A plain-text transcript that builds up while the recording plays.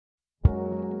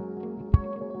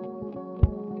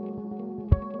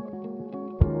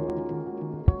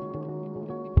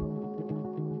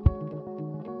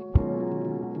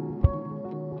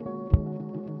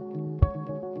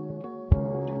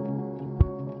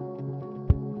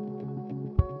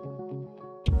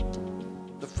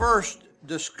first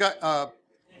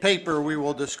paper we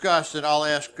will discuss, and I'll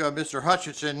ask Mr.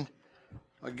 Hutchinson,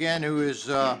 again, who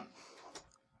is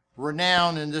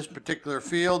renowned in this particular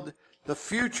field, the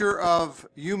future of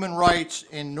human rights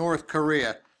in North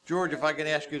Korea. George, if I can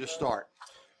ask you to start.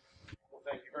 Well,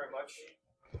 thank you very much.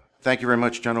 Thank you very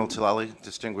much, General Tilelli,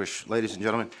 distinguished ladies and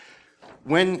gentlemen.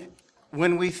 When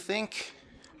we think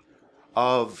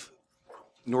of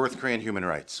North Korean human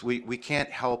rights, we can't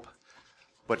help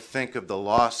but think of the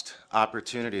lost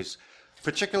opportunities,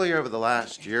 particularly over the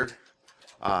last year,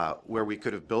 where we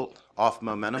could have built off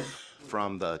momentum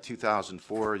from the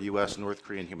 2004 U.S.-North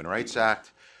Korean Human Rights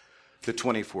Act, the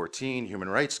 2014 Human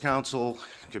Rights Council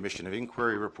Commission of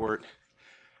Inquiry report,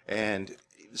 and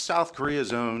South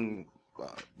Korea's own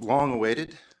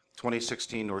long-awaited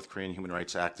 2016 North Korean Human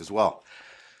Rights Act as well.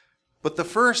 But the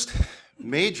first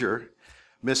major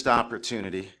missed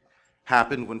opportunity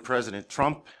happened when President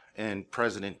Trump and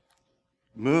President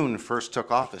Moon first took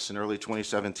office in early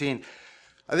 2017.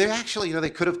 They actually, they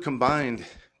could have combined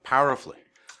powerfully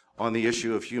on the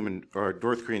issue of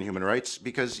North Korean human rights,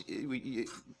 because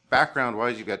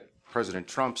background-wise, you've got President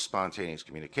Trump's spontaneous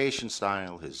communication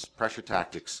style, his pressure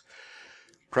tactics,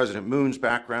 President Moon's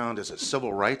background as a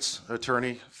civil rights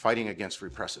attorney, fighting against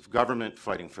repressive government,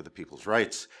 fighting for the people's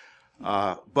rights.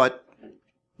 But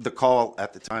the call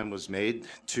at the time was made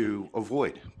to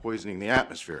avoid poisoning the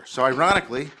atmosphere. So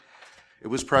ironically, it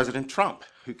was President Trump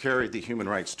who carried the human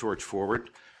rights torch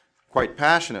forward quite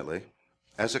passionately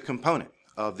as a component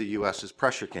of the U.S.'s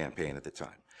pressure campaign at the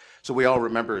time. So we all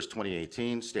remember his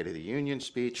 2018 State of the Union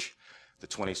speech, the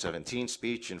 2017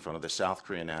 speech in front of the South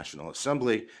Korean National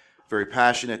Assembly, very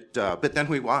passionate, but then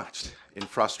we watched in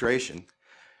frustration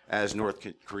as North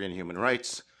Korean human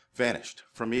rights vanished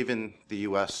from even the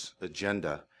U.S.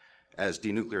 agenda as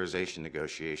denuclearization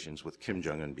negotiations with Kim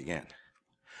Jong-un began.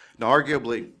 Now,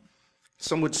 arguably,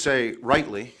 some would say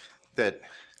rightly that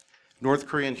North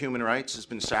Korean human rights has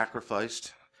been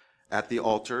sacrificed at the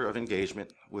altar of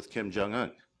engagement with Kim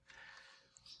Jong-un.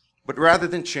 But rather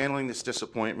than channeling this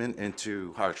disappointment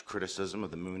into harsh criticism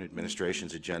of the Moon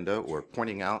administration's agenda, or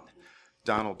pointing out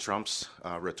Donald Trump's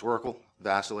rhetorical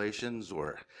vacillations,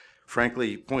 or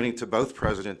frankly pointing to both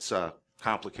presidents'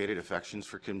 complicated affections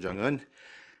for Kim Jong-un,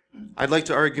 I'd like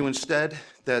to argue instead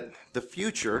that the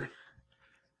future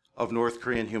of North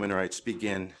Korean human rights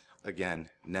begin again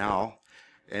now,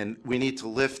 and we need to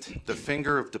lift the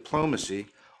finger of diplomacy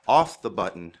off the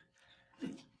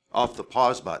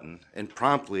pause button, and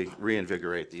promptly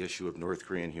reinvigorate the issue of North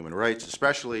Korean human rights,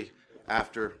 especially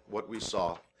after what we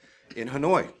saw in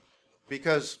Hanoi.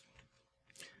 Because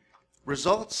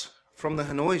results from the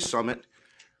Hanoi summit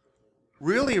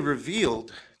really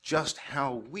revealed just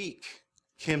how weak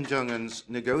Kim Jong-un's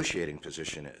negotiating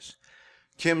position is.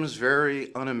 Kim's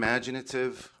very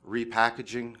unimaginative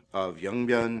repackaging of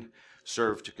Yongbyon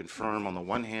served to confirm, on the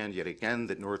one hand, yet again,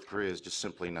 that North Korea is just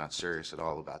simply not serious at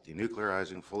all about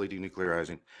denuclearizing, fully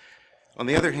denuclearizing. On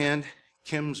the other hand,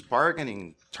 Kim's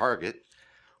bargaining target,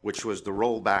 which was the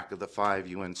rollback of the 5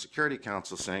 UN Security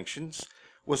Council sanctions,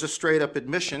 was a straight-up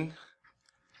admission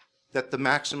that the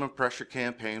maximum pressure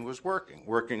campaign was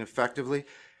working effectively,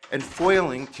 and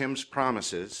foiling Kim's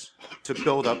promises to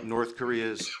build up North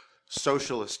Korea's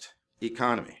socialist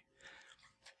economy.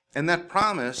 And that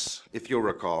promise, if you'll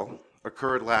recall,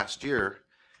 occurred last year,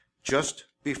 just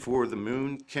before the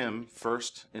Moon-Kim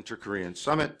first inter-Korean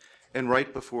summit, and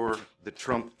right before the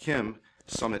Trump-Kim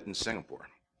summit in Singapore.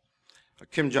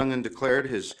 Kim Jong-un declared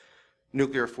his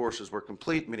nuclear forces were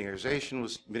complete,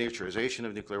 miniaturization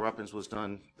of nuclear weapons was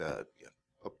done,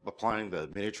 applying the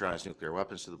miniaturized nuclear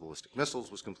weapons to the ballistic missiles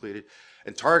was completed,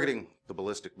 and targeting the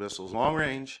ballistic missiles long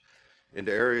range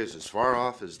into areas as far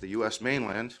off as the U.S.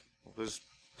 mainland was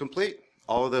complete.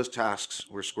 All of those tasks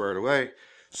were squared away.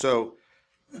 So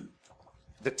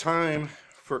the time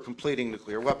for completing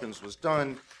nuclear weapons was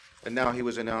done, and now he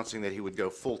was announcing that he would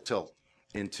go full tilt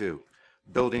into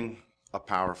building a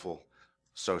powerful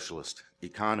socialist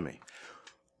economy.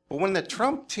 But when the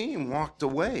Trump team walked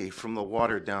away from the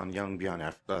watered-down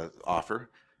Yongbyon offer,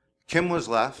 Kim was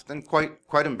left, and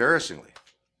quite embarrassingly,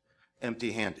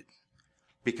 empty-handed.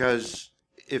 Because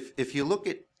if you look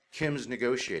at Kim's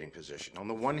negotiating position, on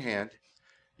the one hand,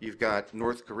 you've got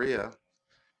North Korea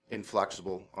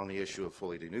inflexible on the issue of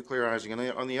fully denuclearizing,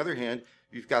 and on the other hand,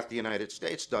 you've got the United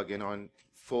States dug in on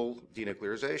full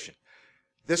denuclearization.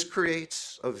 This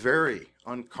creates a very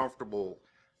uncomfortable,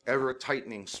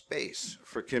 ever-tightening space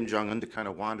for Kim Jong-un to kind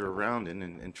of wander around in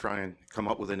and try and come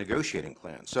up with a negotiating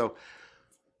plan. So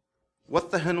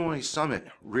what the Hanoi summit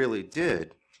really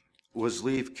did was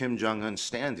leave Kim Jong-un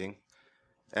standing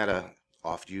at a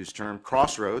oft-used term,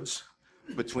 crossroads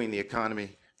between the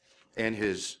economy and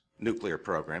his nuclear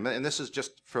program. And this is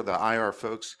just for the IR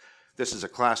folks. This is a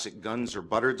classic guns or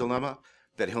butter dilemma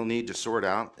that he'll need to sort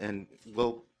out and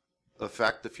will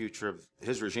affect the future of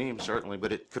his regime, certainly,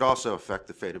 but it could also affect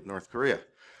the fate of North Korea.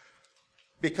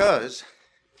 Because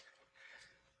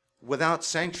without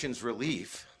sanctions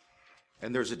relief,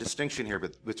 and there's a distinction here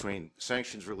between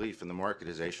sanctions relief and the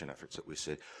marketization efforts that we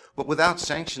see, but without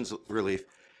sanctions relief,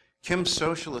 Kim's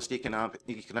socialist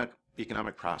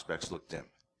economic prospects look dim.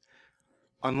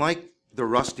 Unlike the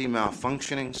rusty,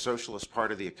 malfunctioning socialist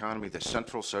part of the economy, the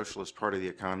central socialist part of the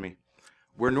economy,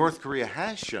 where North Korea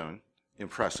has shown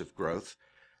impressive growth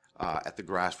at the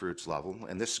grassroots level,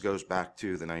 and this goes back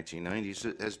to the 1990s,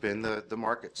 it has been the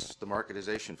markets, the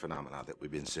marketization phenomena that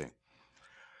we've been seeing.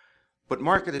 But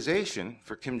marketization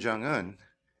for Kim Jong-un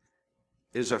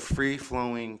is a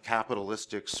free-flowing,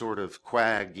 capitalistic sort of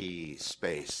quaggy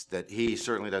space that he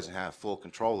certainly doesn't have full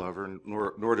control over,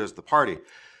 nor does the party.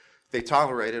 They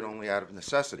tolerate it only out of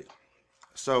necessity.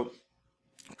 So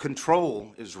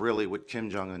control is really what Kim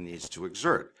Jong-un needs to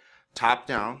exert,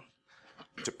 top-down,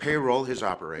 to payroll his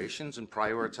operations and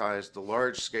prioritize the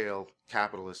large-scale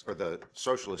capitalist or the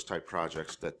socialist-type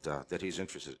projects that he's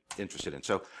interested in.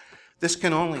 So this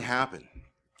can only happen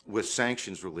with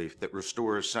sanctions relief that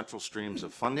restores central streams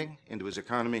of funding into his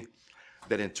economy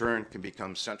that in turn can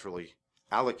become centrally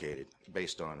allocated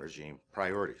based on regime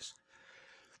priorities.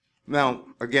 Now,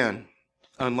 again,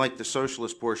 unlike the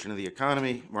socialist portion of the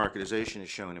economy, marketization has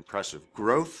shown impressive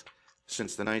growth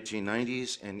since the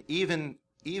 1990s, and even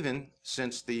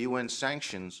since the UN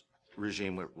sanctions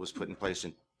regime was put in place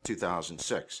in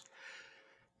 2006.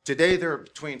 Today, there are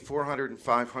between 400 and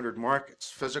 500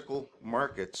 markets, physical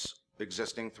markets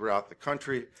existing throughout the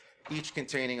country, each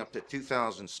containing up to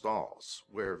 2,000 stalls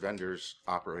where vendors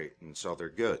operate and sell their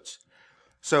goods.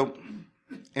 So,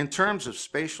 in terms of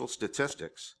spatial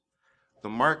statistics, the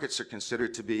markets are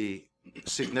considered to be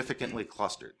significantly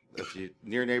clustered.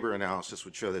 Near neighbor analysis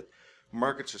would show that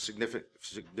markets are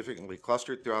significantly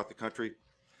clustered throughout the country.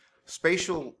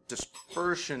 Spatial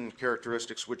dispersion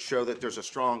characteristics would show that there's a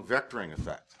strong vectoring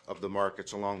effect of the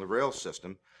markets along the rail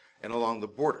system and along the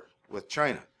border with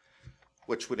China,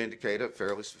 which would indicate a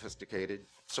fairly sophisticated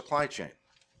supply chain.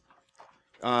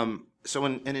 So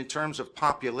in terms of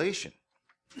population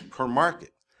per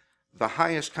market, the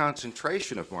highest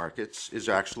concentration of markets is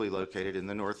actually located in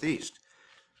the Northeast,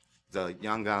 the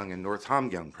Yangon and North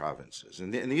Hamgyong provinces.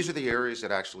 And these are the areas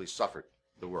that actually suffered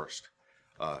the worst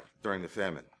during the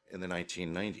famine in the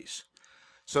 1990s.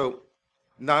 So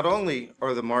not only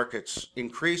are the markets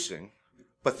increasing,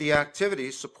 but the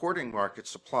activities supporting market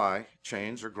supply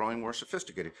chains are growing more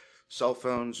sophisticated. Cell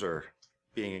phones are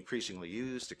being increasingly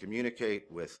used to communicate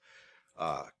with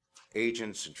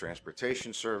agents and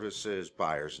transportation services,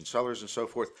 buyers and sellers and so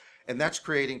forth, and that's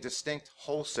creating distinct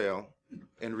wholesale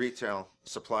and retail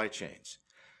supply chains.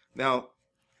 Now,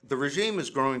 the regime is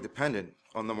growing dependent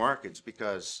on the markets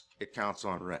because it counts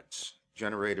on rents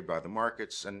generated by the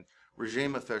markets, and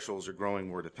regime officials are growing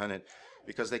more dependent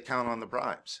because they count on the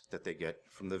bribes that they get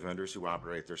from the vendors who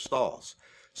operate their stalls.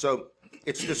 So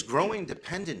it's this growing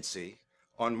dependency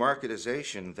on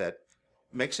marketization that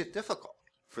makes it difficult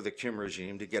for the Kim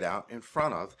regime to get out in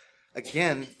front of.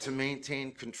 Again, to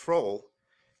maintain control,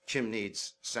 Kim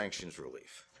needs sanctions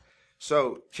relief.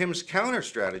 So Kim's counter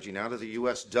strategy now to the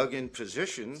U.S. dug-in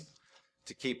position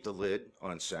to keep the lid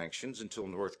on sanctions until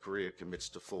North Korea commits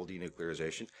to full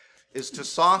denuclearization is to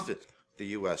soften the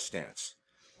U.S. stance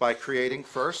by creating,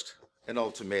 first, an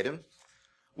ultimatum,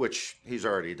 which he's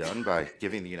already done by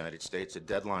giving the United States a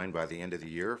deadline by the end of the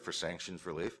year for sanctions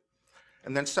relief.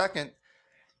 And then second,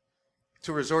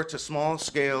 to resort to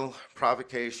small-scale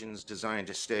provocations designed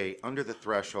to stay under the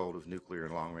threshold of nuclear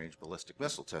and long-range ballistic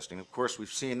missile testing. Of course,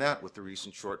 we've seen that with the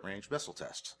recent short-range missile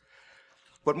tests.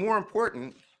 But more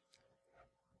important,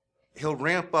 he'll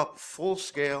ramp up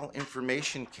full-scale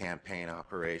information campaign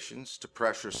operations to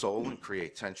pressure Seoul and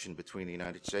create tension between the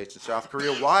United States and South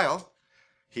Korea while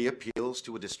he appeals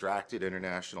to a distracted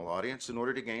international audience in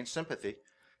order to gain sympathy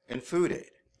and food aid.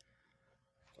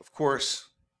 Of course,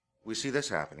 we see this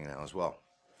happening now as well.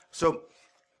 So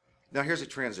now here's a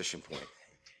transition point.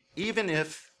 Even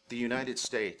if the United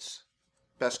States,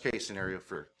 best case scenario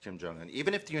for Kim Jong-un,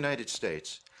 even if the United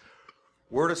States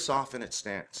were to soften its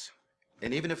stance,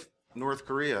 and even if North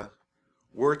Korea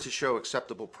were to show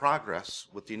acceptable progress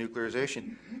with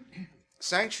denuclearization,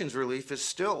 sanctions relief is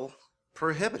still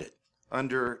prohibited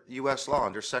under U.S. law,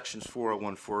 under sections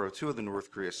 401, 402 of the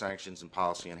North Korea Sanctions and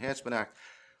Policy Enhancement Act,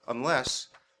 unless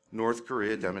North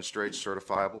Korea demonstrates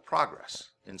certifiable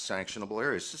progress in sanctionable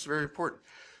areas. This is very important.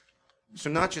 So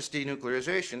not just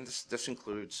denuclearization, this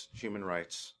includes human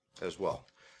rights as well.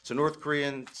 So North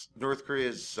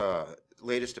Korea's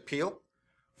latest appeal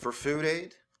for food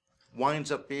aid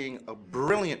winds up being a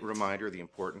brilliant reminder of the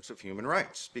importance of human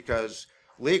rights, because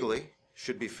legally,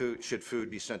 should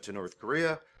food be sent to North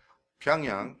Korea,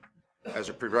 Pyongyang, as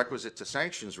a prerequisite to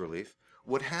sanctions relief,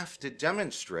 would have to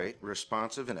demonstrate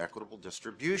responsive and equitable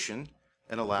distribution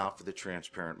and allow for the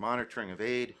transparent monitoring of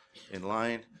aid in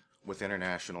line with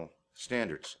international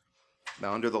standards.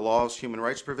 Now, under the law's human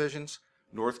rights provisions,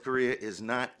 North Korea is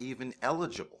not even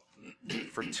eligible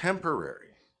for temporary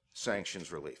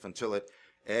sanctions relief until it,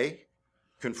 A,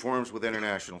 conforms with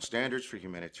international standards for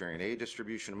humanitarian aid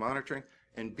distribution and monitoring,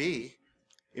 and B,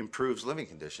 improves living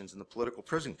conditions in the political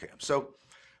prison camps. So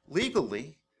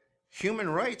legally, human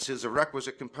rights is a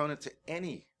requisite component to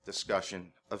any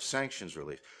discussion of sanctions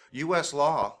relief. U.S.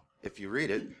 law, if you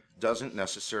read it, doesn't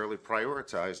necessarily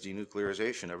prioritize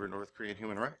denuclearization over North Korean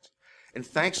human rights. And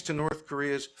thanks to North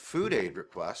Korea's food aid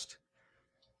request,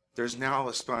 there's now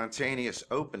a spontaneous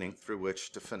opening through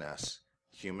which to finesse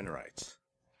human rights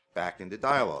back into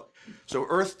dialogue. So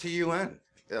Earth to UN.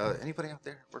 Anybody out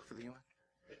there work for the UN?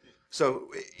 So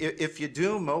if you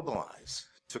do mobilize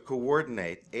to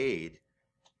coordinate aid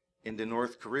into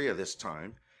North Korea this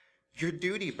time, you're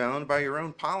duty-bound by your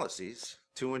own policies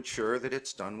to ensure that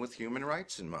it's done with human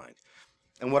rights in mind.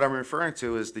 And what I'm referring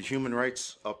to is the human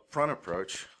rights upfront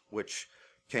approach, which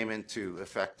came into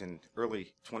effect in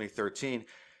early 2013.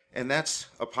 And that's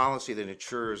a policy that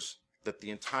ensures that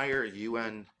the entire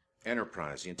UN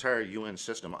enterprise, the entire UN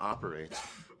system operates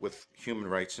with human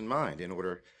rights in mind in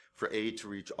order for aid to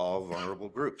reach all vulnerable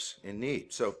groups in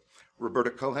need. So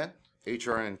Roberta Cohen,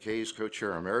 HRNK's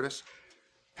co-chair emeritus,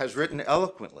 has written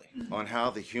eloquently on how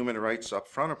the human rights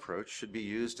upfront approach should be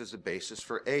used as a basis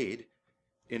for aid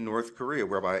in North Korea,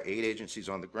 whereby aid agencies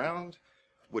on the ground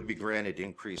would be granted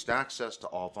increased access to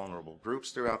all vulnerable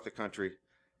groups throughout the country,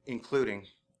 including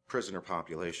prisoner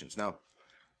populations. Now,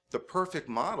 the perfect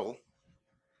model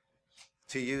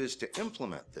to use to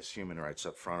implement this human rights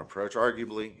upfront approach,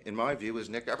 arguably, in my view, is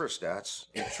Nick Eberstadt's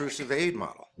intrusive aid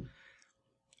model.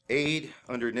 Aid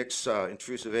under Nick's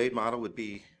intrusive aid model would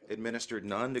be administered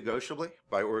non-negotiably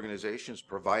by organizations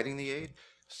providing the aid,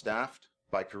 staffed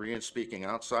by Korean-speaking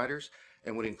outsiders,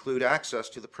 and would include access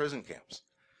to the prison camps.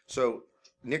 So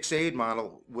Nick's aid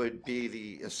model would be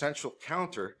the essential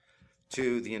counter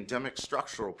to the endemic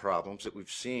structural problems that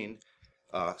we've seen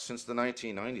since the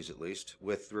 1990s, at least,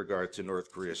 with regard to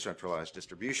North Korea's centralized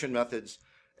distribution methods,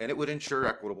 and it would ensure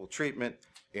equitable treatment,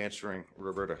 answering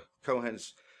Roberta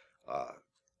Cohen's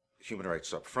human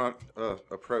rights upfront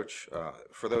approach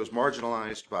for those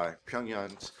marginalized by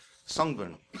Pyongyang's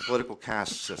Sungbun political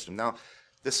caste system. Now,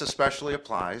 this especially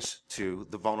applies to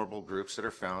the vulnerable groups that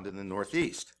are found in the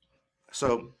Northeast.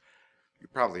 So you're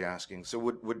probably asking, so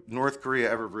would North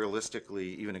Korea ever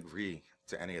realistically even agree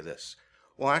to any of this?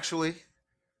 Well, actually,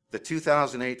 the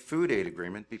 2008 food aid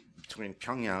agreement between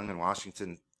Pyongyang and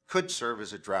Washington could serve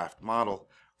as a draft model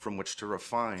from which to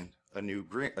refine a new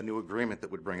agreement that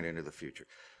would bring it into the future.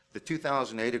 The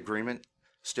 2008 agreement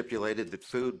stipulated that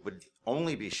food would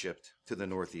only be shipped to the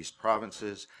Northeast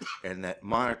provinces and that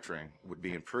monitoring would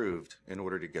be improved in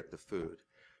order to get the food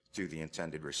to the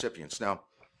intended recipients. Now,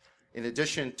 in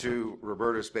addition to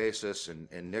Roberta's basis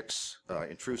and Nick's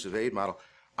intrusive aid model,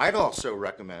 I'd also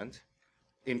recommend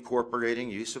incorporating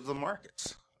use of the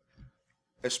markets,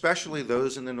 especially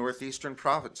those in the northeastern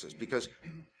provinces, because,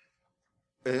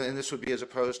 and this would be as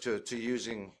opposed to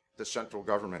using the central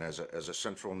government as a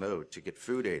central node to get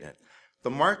food aid in. The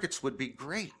markets would be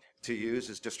great to use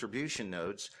as distribution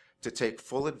nodes to take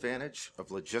full advantage of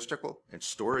logistical and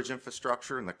storage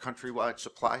infrastructure and the countrywide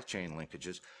supply chain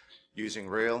linkages, using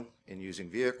rail and using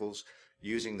vehicles,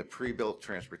 using the pre-built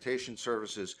transportation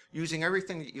services, using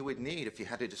everything that you would need if you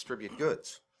had to distribute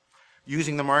goods.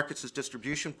 Using the markets as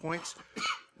distribution points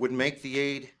would make the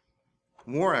aid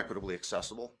more equitably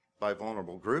accessible by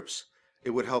vulnerable groups.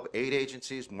 It would help aid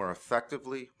agencies more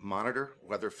effectively monitor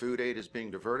whether food aid is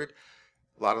being diverted.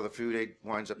 A lot of the food aid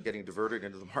winds up getting diverted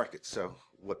into the market, so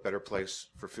what better place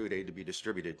for food aid to be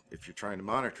distributed if you're trying to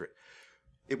monitor it?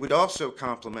 It would also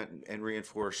complement and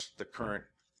reinforce the current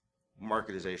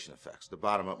marketization effects, the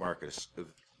bottom-up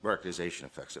marketization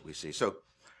effects that we see. So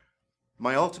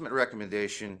my ultimate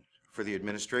recommendation for the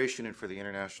administration and for the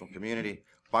international community,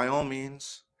 by all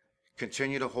means,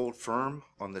 continue to hold firm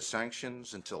on the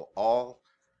sanctions until all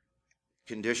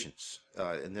conditions,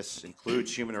 and this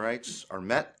includes human rights, are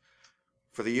met.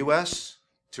 For the U.S.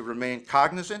 to remain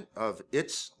cognizant of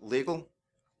its legal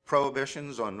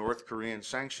prohibitions on North Korean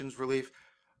sanctions relief,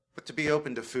 but to be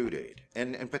open to food aid,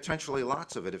 and potentially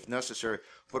lots of it if necessary,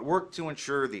 but work to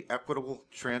ensure the equitable,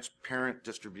 transparent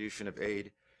distribution of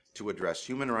aid to address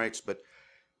human rights, but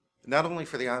not only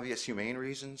for the obvious humane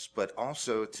reasons, but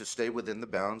also to stay within the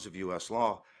bounds of U.S.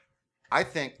 law. I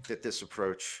think that this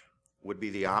approach would be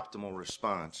the optimal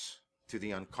response to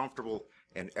the uncomfortable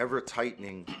and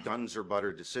ever-tightening guns or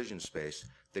butter decision space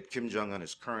that Kim Jong-un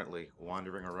is currently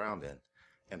wandering around in,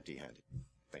 empty-handed.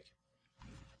 Thank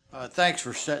you. Thanks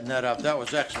for setting that up. That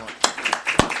was excellent.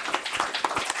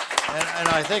 And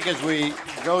I think as we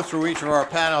go through each of our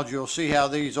panels, you'll see how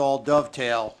these all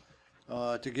dovetail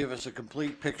to give us a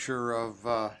complete picture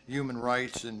of human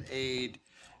rights and aid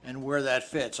and where that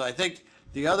fits. I think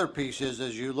the other piece is,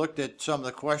 as you looked at some of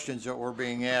the questions that were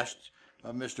being asked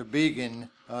Mr. Began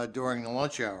during the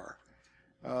lunch hour,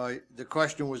 the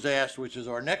question was asked, which is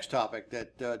our next topic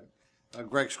that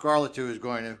Greg Scarlatoiu is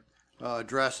going to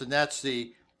address, and that's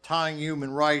the tying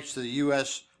human rights to the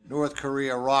U.S.-North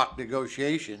Korea-ROK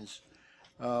negotiations.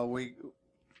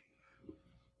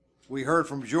 We heard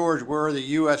from George where the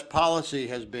U.S. policy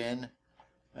has been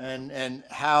and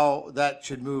how that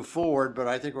should move forward, but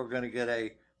I think we're going to get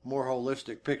a more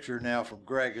holistic picture now from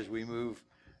Greg as we move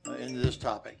into this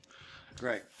topic.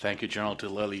 Greg. Thank you, General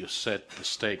Tilelli. You set the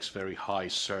stakes very high,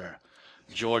 sir.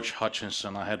 George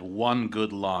Hutchinson, I had one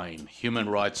good line. Human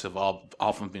rights have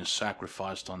often been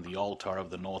sacrificed on the altar of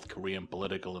the North Korean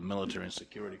political and military and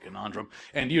security conundrum,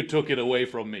 and you took it away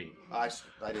from me. I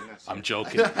didn't. I'm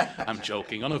joking. I'm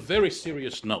joking. On a very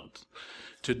serious note,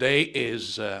 today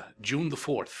is June the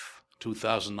 4th,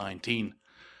 2019.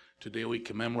 Today we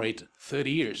commemorate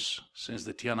 30 years since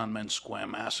the Tiananmen Square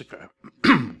massacre.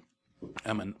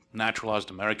 I'm a naturalized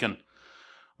American,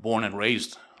 born and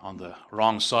raised on the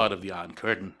wrong side of the Iron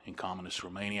Curtain in communist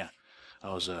Romania.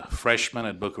 I was a freshman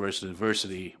at Bucharest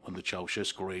University when the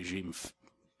Ceausescu regime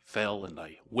fell, and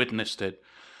I witnessed it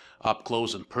up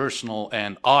close and personal.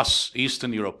 And us,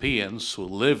 Eastern Europeans who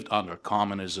lived under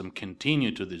communism, continue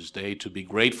to this day to be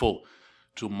grateful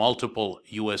to multiple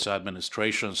U.S.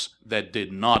 administrations that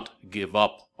did not give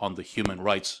up on the human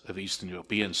rights of Eastern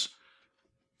Europeans.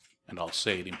 And I'll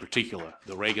say it in particular,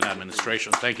 the Reagan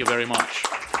administration. Thank you very much.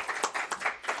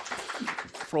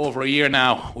 For over a year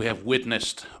now, we have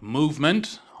witnessed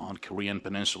movement on Korean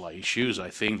Peninsula issues. I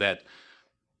think that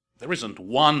there isn't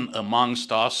one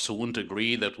amongst us who wouldn't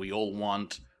agree that we all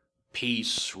want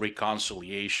peace,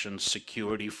 reconciliation,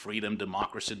 security, freedom,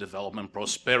 democracy, development,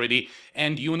 prosperity,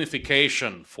 and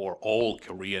unification for all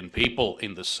Korean people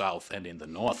in the South and in the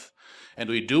North. And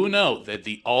we do know that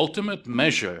the ultimate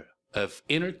measure of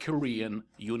inter-Korean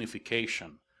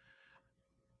unification,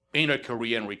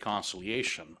 inter-Korean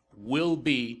reconciliation, will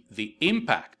be the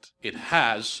impact it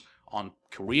has on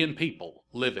Korean people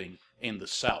living in the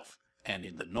South and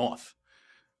in the North.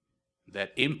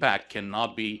 That impact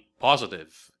cannot be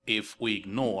positive if we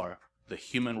ignore the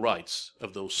human rights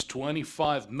of those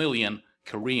 25 million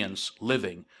Koreans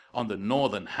living on the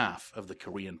northern half of the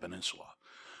Korean Peninsula.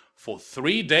 For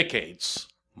 3 decades,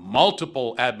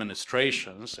 multiple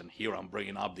administrations, and here I'm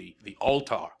bringing up the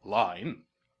altar line,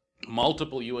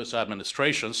 multiple U.S.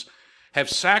 administrations have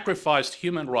sacrificed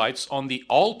human rights on the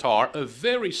altar of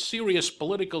very serious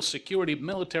political security,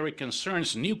 military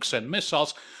concerns, nukes and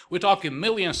missiles. We're talking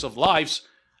millions of lives.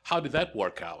 How did that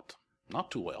work out?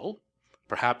 Not too well.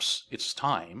 Perhaps it's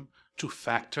time to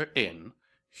factor in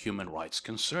human rights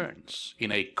concerns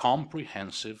in a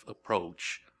comprehensive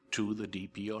approach to the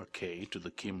DPRK, to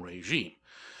the Kim regime.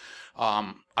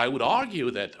 I would argue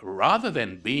that rather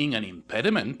than being an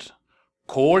impediment,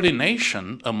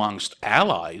 coordination amongst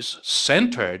allies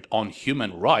centered on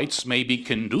human rights may be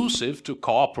conducive to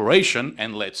cooperation,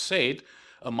 and let's say it,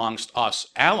 amongst us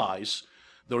allies,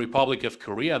 the Republic of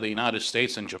Korea, the United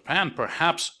States, and Japan,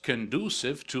 perhaps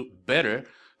conducive to better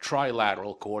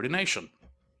trilateral coordination.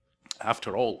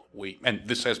 After all, and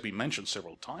this has been mentioned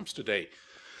several times today,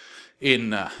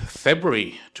 in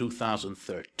February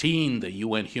 2013, the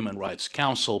UN Human Rights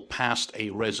Council passed a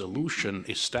resolution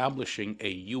establishing a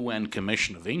UN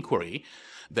Commission of Inquiry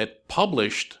that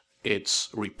published its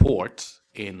report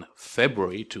in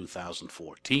February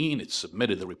 2014. It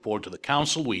submitted the report to the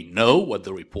Council. We know what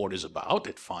the report is about.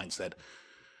 It finds that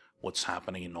what's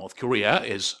happening in North Korea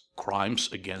is crimes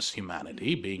against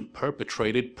humanity being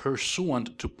perpetrated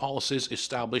pursuant to policies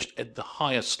established at the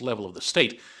highest level of the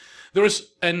state. There is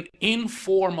an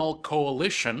informal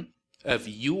coalition of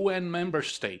UN member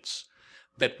states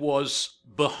that was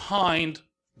behind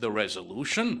the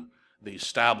resolution, the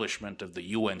establishment of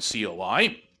the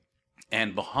UNCOI,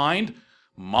 and behind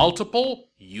multiple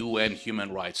UN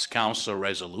Human Rights Council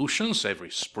resolutions every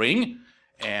spring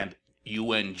and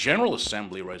UN General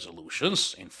Assembly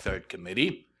resolutions in Third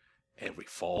Committee every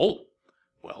fall.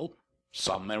 Well,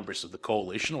 some members of the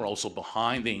coalition were also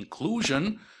behind the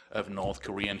inclusion of North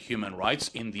Korean human rights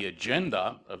in the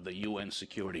agenda of the UN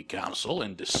Security Council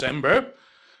in December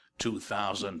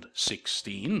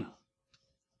 2016,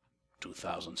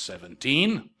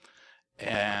 2017,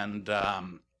 and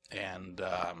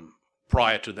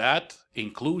prior to that,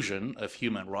 inclusion of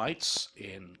human rights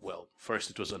in, well, first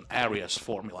it was an area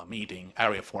formula meeting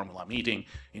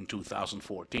in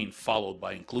 2014, followed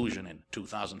by inclusion in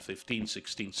 2015,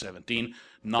 16, 17,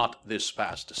 not this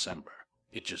past December.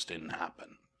 It just didn't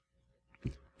happen.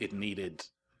 It needed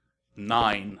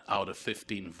 9 out of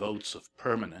 15 votes of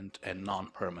permanent and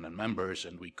non-permanent members,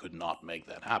 and we could not make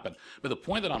that happen. But the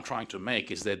point that I'm trying to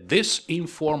make is that this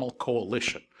informal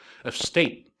coalition of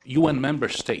UN member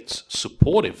states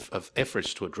supportive of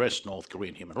efforts to address North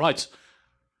Korean human rights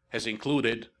has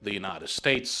included the United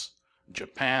States,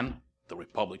 Japan, the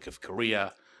Republic of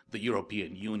Korea, the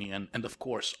European Union, and of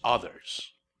course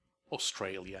others,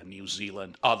 Australia, New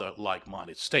Zealand, other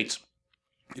like-minded states.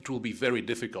 It will be very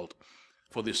difficult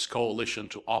for this coalition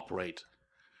to operate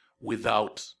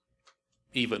without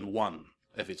even one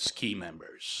of its key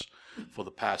members. For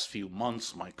the past few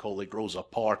months, my colleague Rosa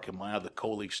Park and my other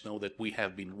colleagues know that we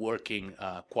have been working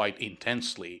quite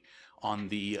intensely on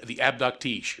the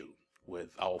abductee issue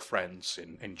with our friends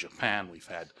in Japan. We've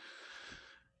had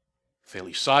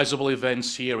fairly sizable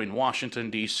events here in Washington,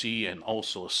 D.C., and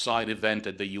also a side event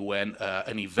at the UN,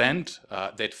 an event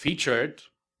that featured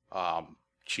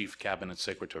Chief Cabinet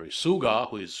Secretary Suga,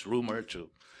 who is rumored to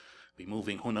be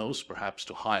moving, who knows, perhaps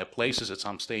to higher places at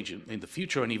some stage in the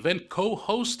future, an event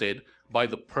co-hosted by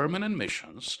the permanent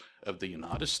missions of the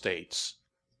United States,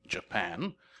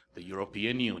 Japan, the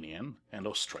European Union, and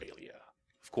Australia.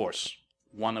 Of course,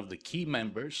 one of the key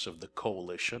members of the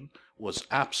coalition was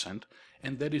absent,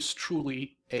 and that is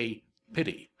truly a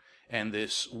pity. And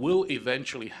this will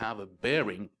eventually have a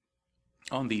bearing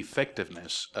on the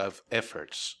effectiveness of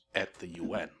efforts at the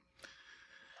UN.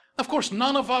 Of course,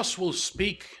 none of us will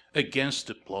speak against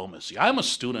diplomacy. I'm a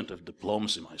student of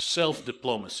diplomacy myself.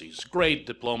 Diplomacy is great.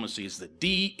 Diplomacy is the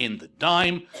D in the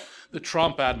dime. The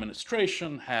Trump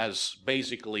administration has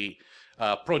basically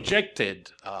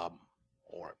projected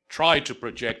or tried to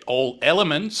project all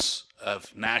elements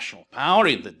of national power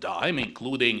in the dime,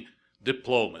 including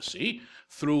diplomacy,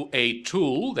 through a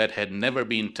tool that had never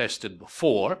been tested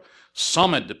before,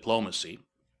 summit diplomacy.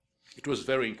 It was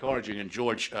very encouraging, and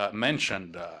George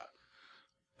mentioned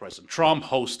President Trump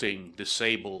hosting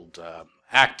disabled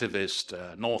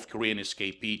activist North Korean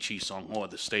escapee Chi Sung-ho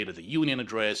at the State of the Union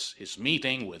address, his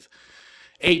meeting with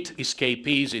 8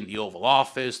 escapees in the Oval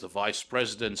Office, the Vice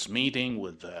President's meeting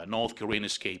with North Korean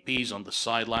escapees on the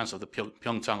sidelines of the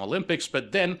Pyeongchang Olympics.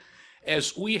 But then,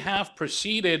 as we have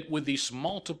proceeded with these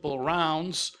multiple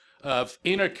rounds of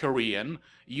inter-Korean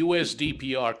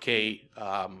US-DPRK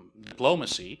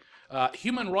diplomacy,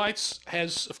 human rights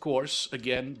has, of course,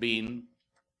 again been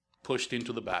pushed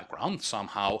into the background,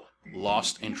 somehow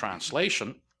lost in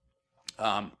translation.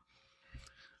 Of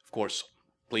course,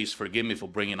 please forgive me for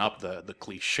bringing up the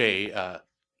cliche,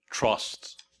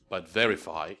 trust but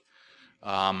verify.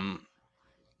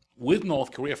 With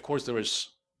North Korea, of course,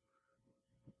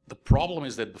 the problem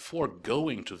is that before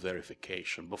going to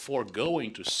verification, before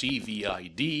going to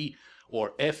CVID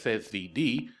or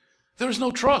FFVD, there is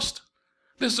no trust.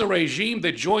 This is a regime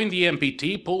that joined the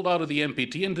NPT, pulled out of the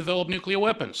NPT, and developed nuclear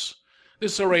weapons.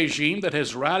 This is a regime that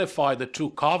has ratified the 2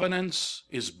 covenants,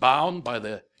 is bound by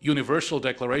the Universal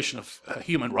Declaration of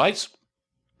Human Rights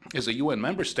as a UN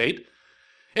member state,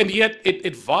 and yet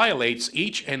it violates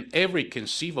each and every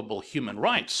conceivable human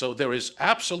right. So there is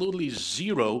absolutely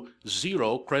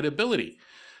zero credibility.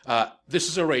 This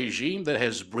is a regime that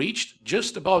has breached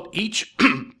just about each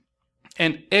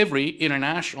and every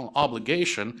international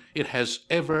obligation it has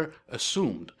ever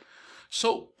assumed.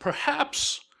 So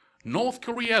perhaps North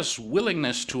Korea's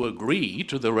willingness to agree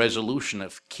to the resolution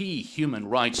of key human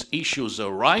rights issues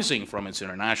arising from its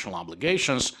international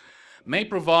obligations may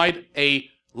provide a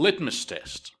litmus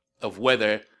test of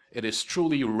whether it is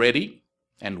truly ready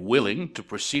and willing to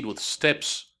proceed with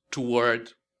steps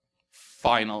toward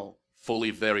final,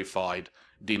 fully verified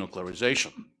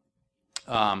denuclearization.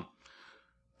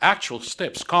 Actual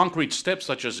steps, concrete steps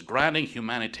such as granting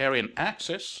humanitarian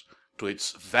access to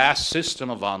its vast system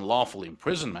of unlawful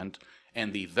imprisonment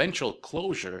and the eventual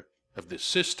closure of this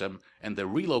system and the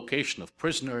relocation of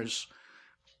prisoners,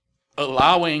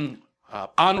 allowing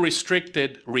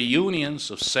unrestricted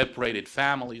reunions of separated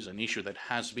families, an issue that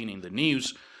has been in the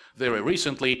news very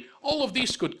recently. All of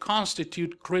these could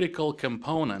constitute critical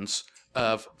components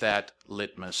of that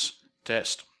litmus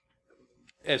test.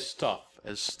 As tough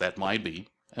as that might be,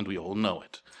 and we all know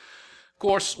it.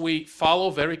 course, we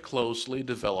follow very closely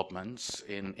developments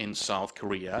in South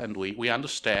Korea, and we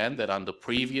understand that under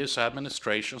previous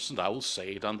administrations, and I will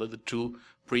say it under the two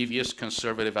previous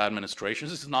conservative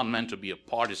administrations, this is not meant to be a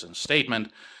partisan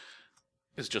statement,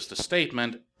 it's just a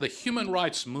statement, the human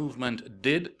rights movement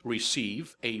did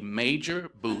receive a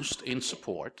major boost in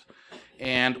support,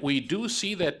 and we do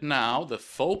see that now the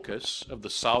focus of the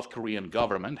South Korean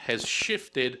government has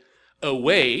shifted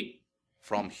away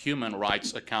from human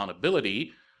rights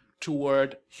accountability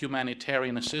toward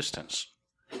humanitarian assistance.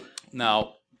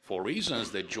 Now, for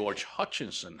reasons that George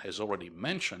Hutchinson has already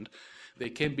mentioned, there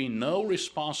can be no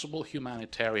responsible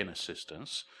humanitarian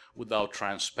assistance without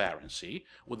transparency,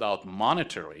 without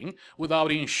monitoring,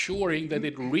 without ensuring that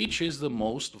it reaches the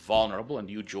most vulnerable. And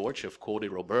you, George, have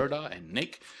quoted Roberta and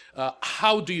Nick.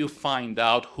 How do you find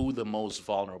out who the most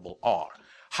vulnerable are?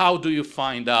 How do you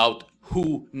find out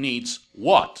who needs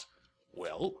what?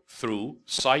 Well, through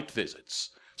site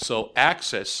visits. So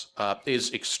access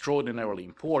is extraordinarily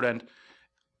important.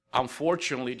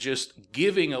 Unfortunately, just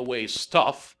giving away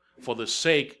stuff for the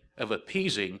sake of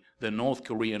appeasing the North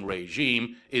Korean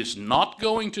regime is not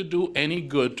going to do any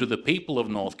good to the people of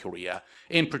North Korea,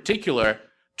 in particular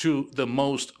to the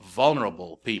most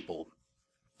vulnerable people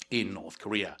in North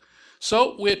Korea.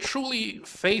 So we're truly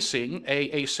facing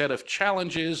a set of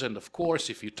challenges, and of course,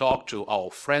 if you talk to our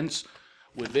friends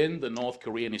within the North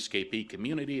Korean escapee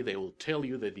community, they will tell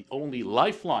you that the only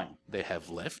lifeline they have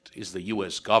left is the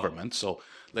US government. So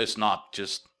let's not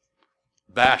just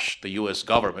bash the US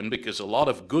government, because a lot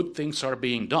of good things are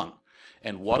being done.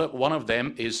 And one of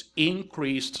them is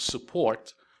increased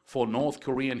support for North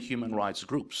Korean human rights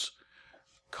groups.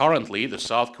 Currently, the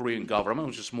South Korean government,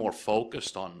 which is more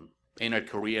focused on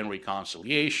inter-Korean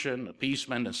reconciliation,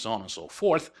 appeasement, and so on and so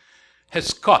forth,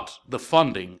 has cut the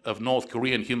funding of North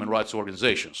Korean human rights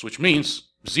organizations, which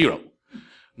means zero,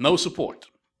 no support.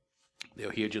 They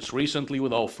were here just recently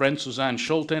with our friend Suzanne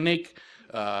Scholtenig.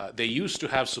 They used to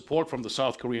have support from the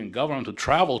South Korean government to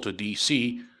travel to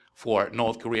DC for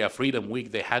North Korea Freedom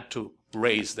Week. They had to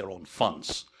raise their own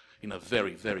funds in a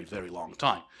very, very, very long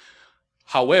time.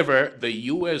 However, the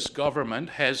US government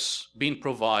has been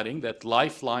providing that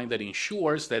lifeline that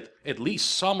ensures that at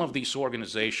least some of these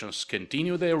organizations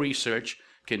continue their research,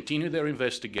 continue their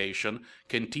investigation,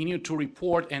 continue to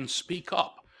report and speak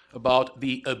up about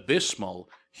the abysmal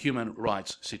human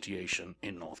rights situation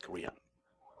in North Korea.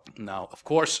 Now, of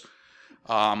course,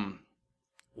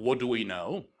 what do we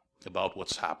know about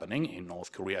what's happening in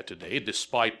North Korea today,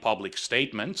 despite public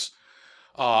statements?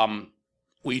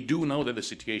 We do know that the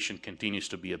situation continues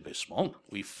to be abysmal.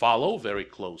 We follow very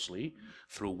closely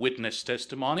through witness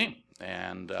testimony,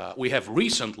 and we have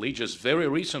recently, just very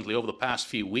recently, over the past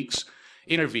few weeks,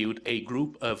 interviewed a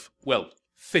group of,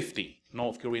 50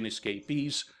 North Korean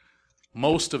escapees,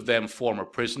 most of them former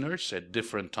prisoners at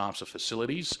different types of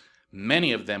facilities,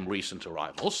 many of them recent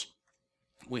arrivals.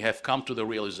 We have come to the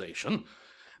realization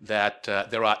that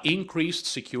there are increased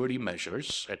security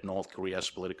measures at North Korea's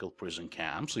political prison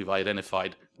camps. We've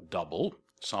identified double,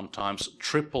 sometimes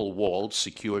triple-walled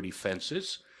security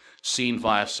fences seen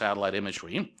via satellite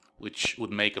imagery, which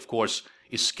would make, of course,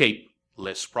 escape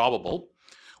less probable.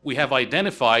 We have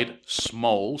identified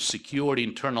small, secured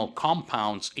internal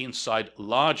compounds inside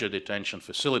larger detention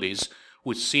facilities,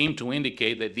 which seem to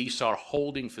indicate that these are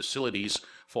holding facilities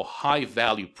for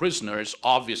high-value prisoners.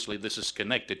 Obviously, this is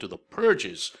connected to the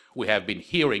purges we have been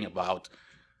hearing about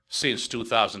since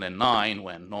 2009,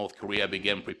 when North Korea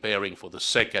began preparing for the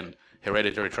second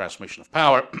hereditary transmission of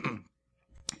power.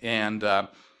 And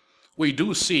we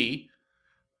do see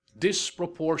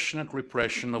disproportionate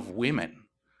repression of women.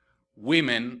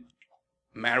 Women,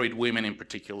 married women in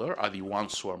particular, are the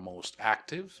ones who are most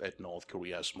active at North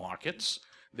Korea's markets.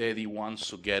 They're the ones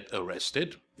who get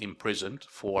arrested, imprisoned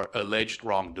for alleged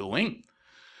wrongdoing.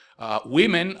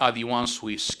 Women are the ones who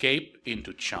escape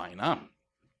into China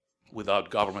without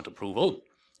government approval,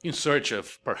 in search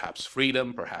of perhaps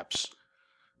freedom, perhaps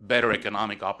better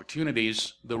economic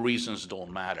opportunities. The reasons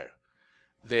don't matter.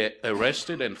 They're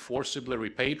arrested and forcibly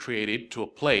repatriated to a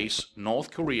place, North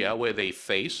Korea, where they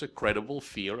face a credible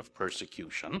fear of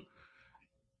persecution.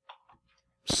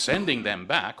 Sending them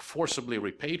back, forcibly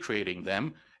repatriating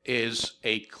them, is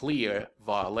a clear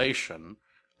violation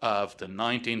of the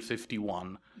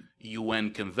 1951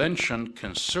 UN Convention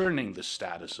concerning the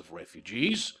status of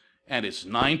refugees and its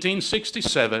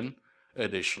 1967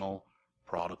 additional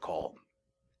protocol.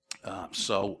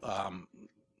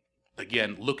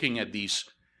 Again, looking at these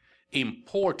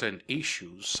important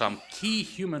issues, some key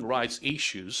human rights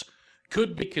issues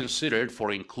could be considered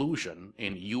for inclusion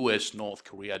in U.S.-North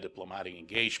Korea diplomatic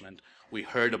engagement. We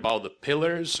heard about the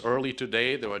pillars early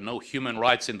today. There are no human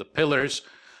rights in the pillars.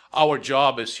 Our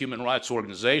job as human rights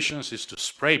organizations is to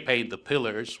spray paint the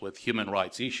pillars with human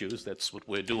rights issues. That's what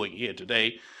we're doing here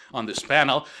today on this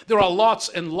panel. There are lots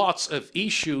and lots of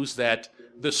issues that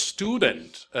the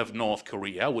student of North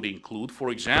Korea would include. For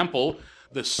example,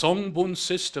 the Songbun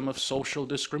system of social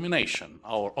discrimination.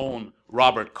 Our own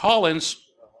Robert Collins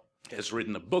has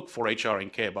written a book for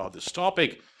HRNK about this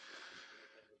topic.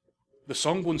 The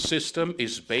Songbun system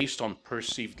is based on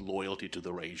perceived loyalty to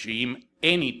the regime.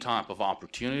 Any type of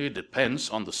opportunity depends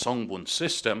on the Songbun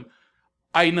system.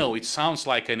 I know it sounds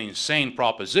like an insane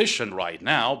proposition right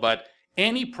now, but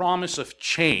any promise of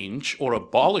change or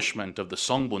abolishment of the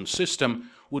Songbun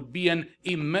system would be an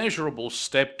immeasurable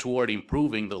step toward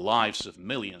improving the lives of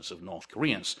millions of North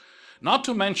Koreans. Not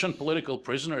to mention political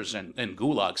prisoners and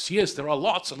gulags. Yes, there are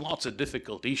lots and lots of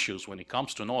difficult issues when it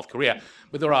comes to North Korea,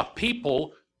 but there are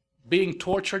people being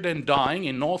tortured and dying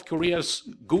in North Korea's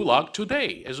gulag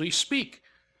today as we speak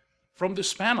from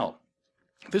this panel.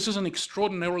 This is an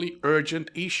extraordinarily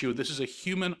urgent issue. This is a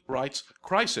human rights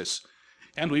crisis.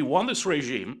 And we want this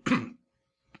regime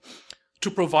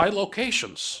to provide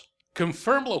locations,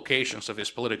 confirm locations of his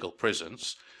political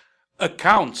prisons,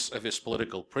 accounts of his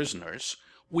political prisoners.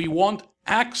 We want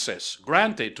access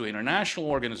granted to international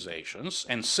organizations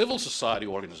and civil society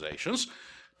organizations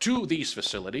to these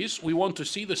facilities. We want to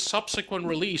see the subsequent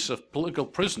release of political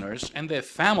prisoners and their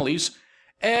families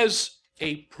as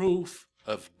a proof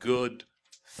of good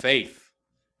faith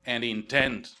and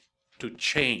intent to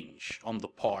change on the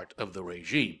part of the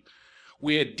regime.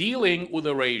 We are dealing with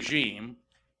a regime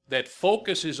that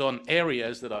focuses on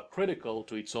areas that are critical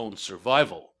to its own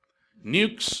survival.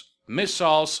 Nukes,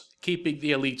 missiles, keeping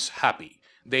the elites happy.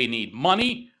 They need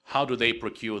money. How do they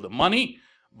procure the money?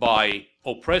 By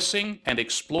oppressing and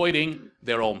exploiting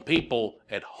their own people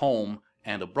at home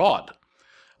and abroad.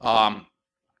 A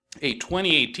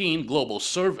 2018 Global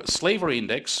Slavery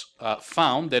Index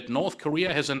found that North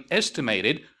Korea has an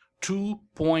estimated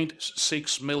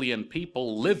 2.6 million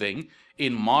people living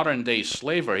in modern-day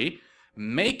slavery,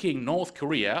 making North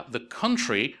Korea the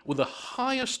country with the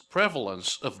highest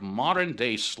prevalence of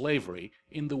modern-day slavery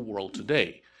in the world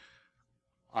today.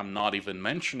 I'm not even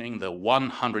mentioning the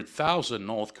 100,000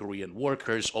 North Korean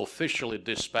workers officially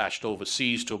dispatched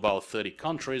overseas to about 30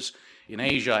 countries in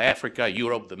Asia, Africa,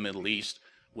 Europe, the Middle East,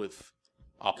 with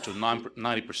up to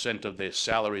 90% of their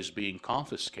salaries being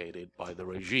confiscated by the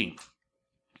regime.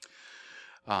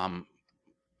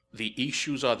 The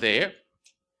issues are there.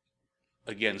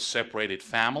 Again, separated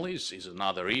families is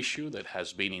another issue that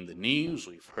has been in the news.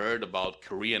 We've heard about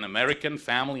Korean American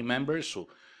family members who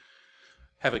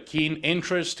have a keen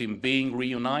interest in being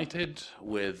reunited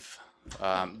with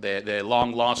their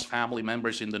long-lost family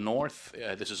members in the North.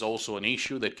 This is also an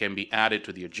issue that can be added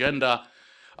to the agenda.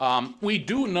 We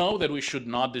do know that we should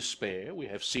not despair. We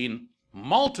have seen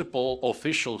multiple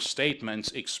official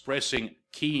statements expressing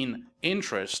keen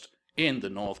interest in the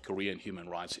North Korean human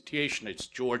rights situation. It's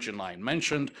George and I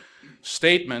mentioned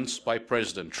statements by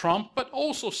President Trump, but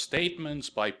also statements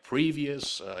by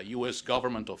previous U.S.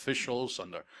 government officials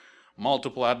under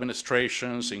multiple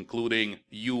administrations, including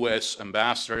U.S.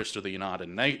 ambassadors to the United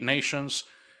Nations,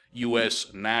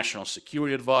 U.S. national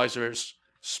security advisors,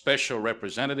 special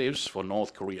representatives for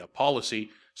North Korea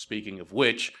policy. Speaking of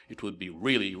which, it would be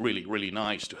really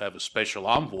nice to have a special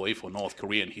envoy for North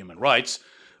Korean human rights.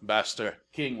 Ambassador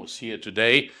King was here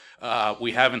today.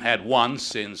 We haven't had one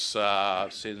since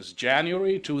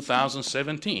January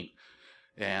 2017.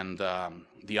 And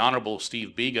the Honorable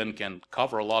Steve Biegun can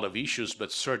cover a lot of issues,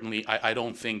 but certainly I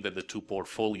don't think that the two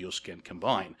portfolios can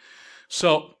combine.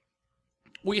 So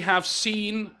we have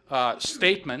seen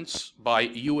statements by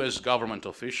U.S. government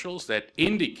officials that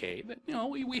indicate that, you know,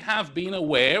 we have been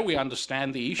aware, we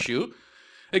understand the issue.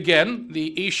 Again,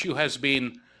 the issue has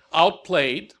been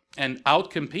outplayed and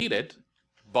outcompeted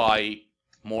by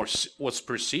what's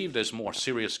perceived as more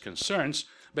serious concerns.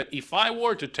 But if I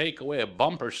were to take away a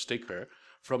bumper sticker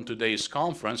from today's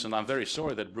conference, and I'm very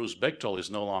sorry that Bruce Bechtold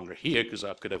is no longer here because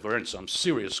I could have earned some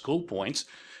serious school points,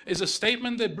 is a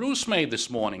statement that Bruce made this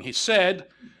morning. He said,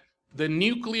 the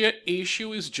nuclear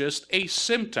issue is just a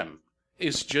symptom,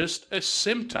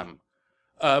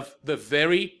 of the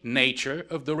very nature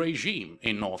of the regime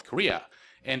in North Korea.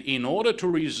 And in order to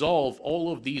resolve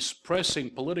all of these pressing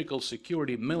political,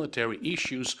 security, military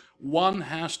issues, one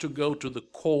has to go to the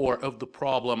core of the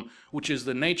problem, which is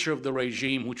the nature of the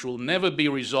regime, which will never be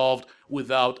resolved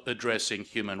without addressing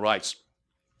human rights.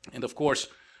 And of course,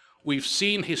 we've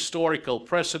seen historical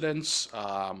precedents.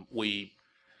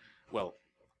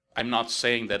 I'm not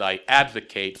saying that I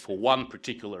advocate for one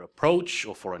particular approach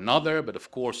or for another, but of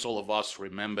course all of us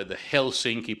remember the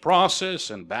Helsinki process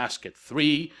and Basket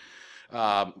 3.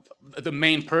 The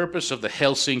main purpose of the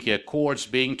Helsinki Accords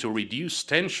being to reduce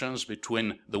tensions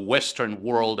between the Western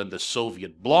world and the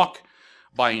Soviet bloc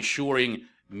by ensuring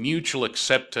mutual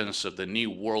acceptance of the new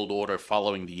world order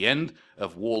following the end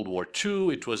of World War II.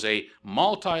 It was a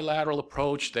multilateral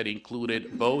approach that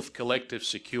included both collective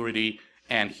security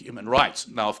and human rights.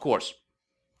 Now, of course,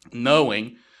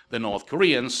 knowing the North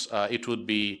Koreans, it would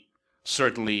be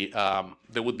certainly,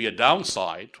 there would be a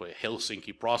downside to a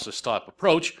Helsinki process type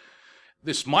approach.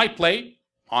 This might play,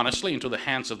 honestly, into the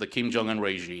hands of the Kim Jong-un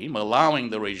regime, allowing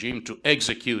the regime to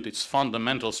execute its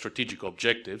fundamental strategic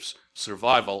objectives,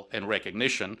 survival and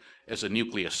recognition as a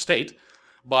nuclear state,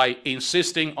 by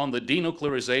insisting on the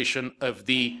denuclearization of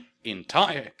the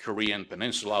entire Korean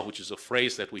Peninsula, which is a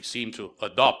phrase that we seem to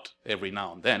adopt every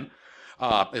now and then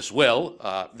as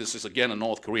well. This is again a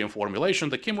North Korean formulation.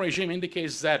 The Kim regime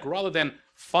indicates that rather than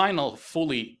final,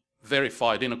 fully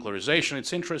verified denuclearization,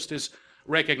 its interest is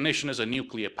recognition as a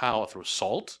nuclear power through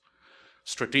SALT,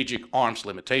 strategic arms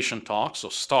limitation talks, so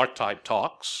START-type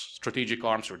talks, strategic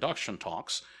arms reduction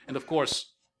talks, and of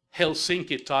course,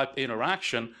 Helsinki-type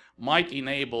interaction might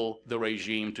enable the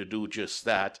regime to do just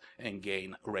that and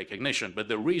gain recognition. But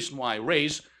the reason why I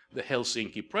raise the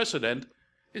Helsinki precedent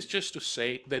is just to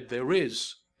say that there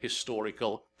is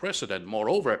historical precedent.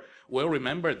 Moreover, we'll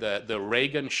remember the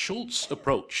Reagan-Schultz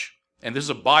approach, and this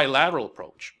is a bilateral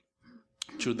approach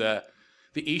to the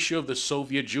issue of the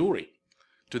Soviet Jewry,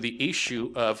 to the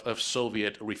issue of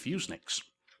Soviet refuseniks.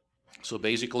 So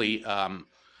basically,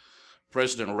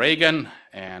 President Reagan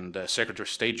and Secretary of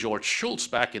State George Shultz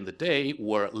back in the day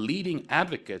were leading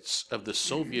advocates of the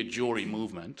Soviet Jewry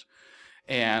movement,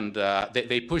 and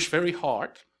they pushed very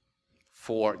hard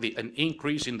for an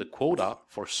increase in the quota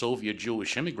for Soviet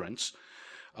Jewish immigrants.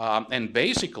 And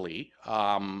basically,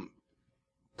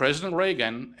 President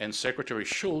Reagan and Secretary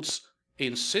Shultz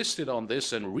insisted on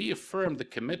this and reaffirmed the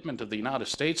commitment of the United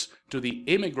States to the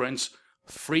immigrants'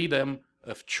 freedom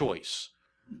of choice.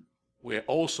 We're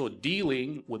also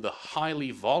dealing with a highly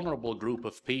vulnerable group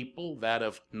of people, that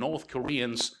of North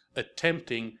Koreans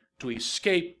attempting to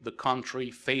escape the country,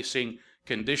 facing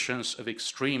conditions of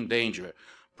extreme danger.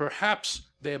 Perhaps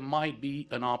there might be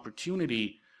an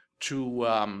opportunity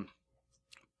to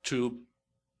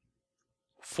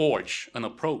forge an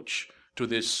approach to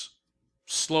this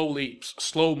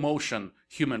slow motion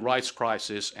human rights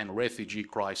crisis and refugee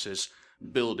crisis,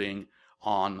 building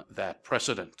on that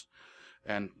precedent.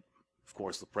 And of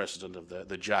course, the precedent of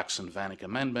the Jackson-Vanik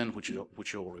Amendment, which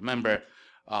you'll remember.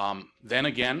 Then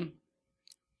again,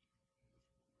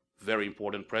 very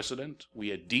important precedent.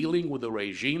 We are dealing with a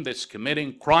regime that's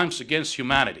committing crimes against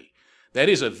humanity. That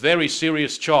is a very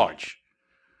serious charge.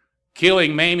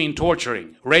 Killing, maiming,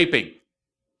 torturing, raping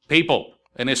people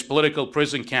in his political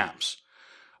prison camps.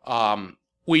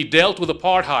 We dealt with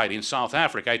apartheid in South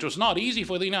Africa. It was not easy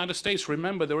for the United States.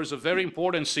 Remember, there was a very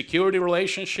important security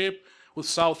relationship with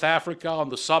South Africa on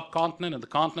the subcontinent and the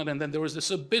continent, and then there was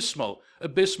this abysmal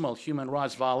human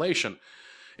rights violation.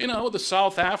 You know, the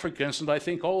South Africans, and I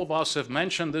think all of us have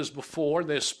mentioned this before,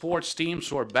 their sports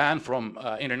teams were banned from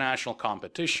international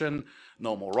competition,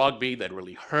 no more rugby, that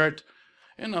really hurt.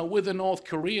 You know, with the North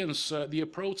Koreans, the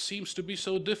approach seems to be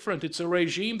so different. It's a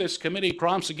regime that's committing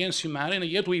crimes against humanity, and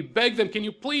yet we beg them, can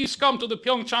you please come to the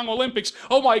Pyeongchang Olympics?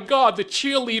 Oh my God, the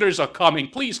cheerleaders are coming.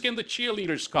 Please, can the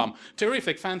cheerleaders come?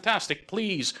 Terrific, fantastic.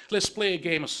 Please, let's play a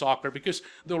game of soccer, because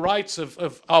the rights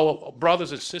of our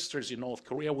brothers and sisters in North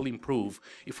Korea will improve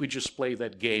if we just play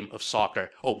that game of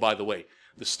soccer. Oh, by the way,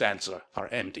 the stands are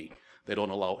empty. They don't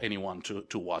allow anyone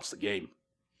to watch the game.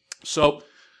 So,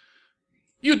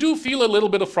 you do feel a little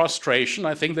bit of frustration.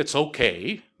 I think that's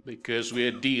okay, because we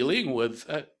are dealing with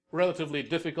a relatively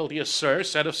difficult, yes sir,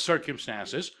 set of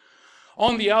circumstances.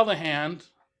 On the other hand,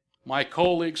 my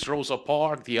colleagues, Rosa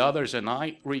Parks, the others, and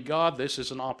I regard this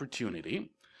as an opportunity,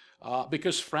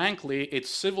 because frankly, it's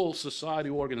civil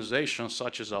society organizations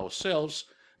such as ourselves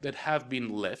that have been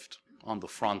left on the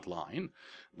front line.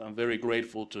 I'm very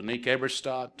grateful to Nick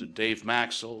Eberstadt, to Dave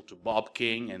Maxwell, to Bob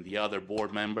King, and the other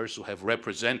board members who have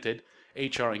represented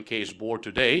HRNK's board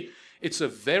today. It's a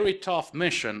very tough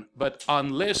mission, but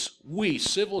unless we,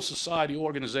 civil society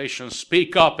organizations,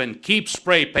 speak up and keep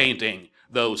spray painting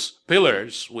those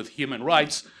pillars with human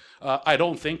rights, I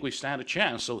don't think we stand a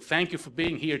chance. So thank you for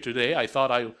being here today. I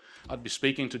thought I'd be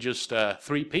speaking to just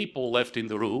 3 people left in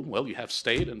the room. Well, you have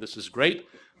stayed, and this is great.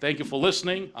 Thank you for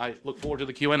listening. I look forward to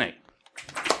the Q&A.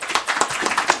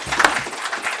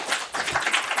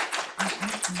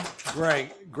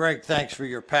 Greg, thanks for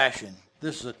your passion.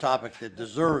 this is a topic that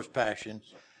deserves passion,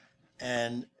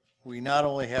 and we not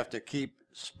only have to keep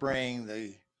spraying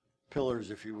the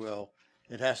pillars, if you will,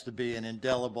 it has to be an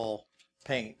indelible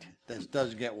paint that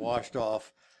doesn't get washed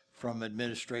off from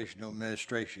administration to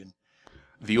administration.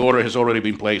 The order has already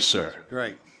been placed, sir.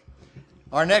 Great.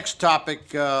 Our next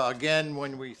topic, again,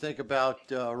 when we think about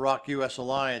ROK-US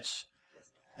Alliance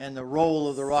and the role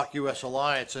of the ROK-US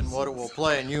Alliance and what it will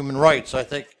play in human rights, I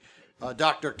think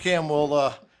Dr. Kim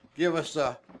will give us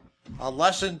a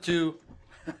lesson to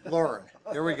learn.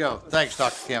 Here we go. Thanks,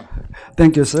 Dr. Kim.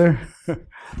 Thank you, sir.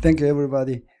 Thank you,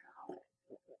 everybody.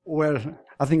 Well,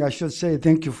 I think I should say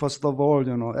thank you, first of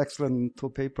all, excellent two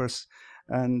papers.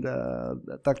 And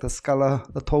Dr.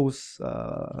 Scarlatoiu's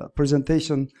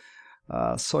presentation,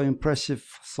 so impressive,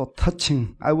 so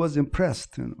touching. I was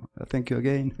impressed. Thank you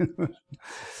again.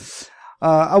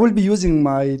 I will be using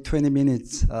my 20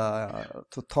 minutes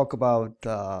to talk about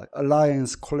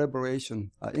alliance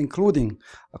collaboration, including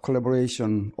a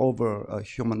collaboration over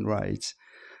human rights.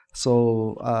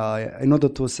 So in order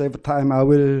to save time, I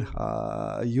will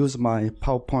use my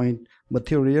PowerPoint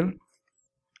material.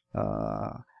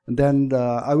 And then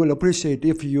I will appreciate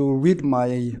if you read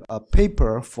my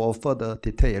paper for further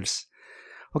details.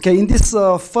 Okay, in this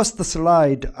first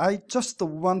slide, I just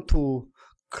want to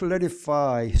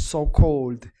clarify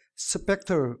so-called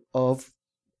specter of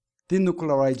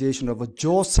denuclearization of a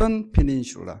Joseon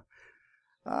Peninsula.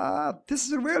 This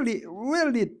is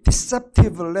really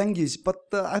deceptive language, but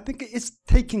I think it's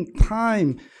taking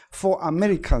time for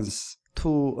Americans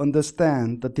to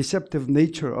understand the deceptive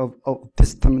nature of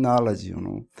this terminology.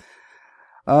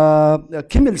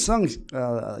 Kim Il-sung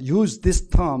used this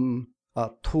term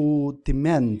to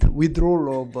demand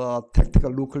withdrawal of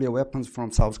tactical nuclear weapons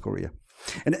from South Korea.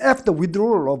 And after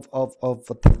withdrawal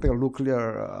of tactical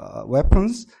nuclear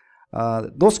weapons,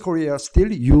 North Korea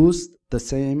still used the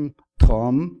same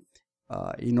term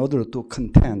in order to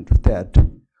contend that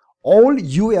all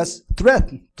U.S.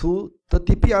 threat to the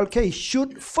DPRK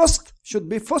should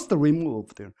be first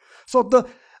removed. So the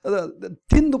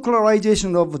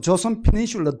denuclearization of Joseon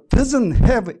Peninsula doesn't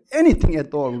have anything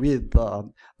at all with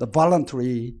the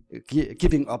voluntary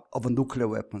giving up of nuclear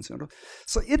weapons.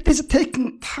 So it is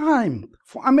taking time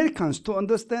for Americans to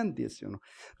understand this.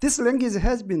 This language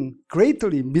has been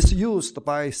greatly misused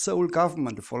by Seoul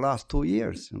government for the last 2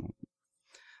 years.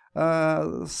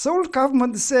 Seoul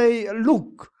government say,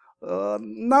 look,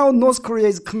 now North Korea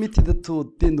is committed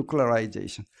to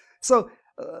denuclearization. So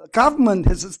government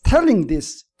is telling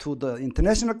this to the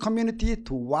international community,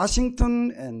 to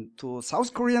Washington, and to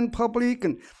South Korean public,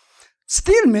 and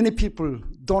still many people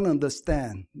don't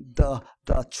understand the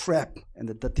trap and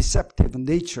the deceptive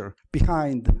nature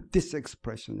behind this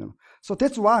expression. So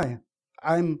that's why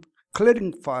I'm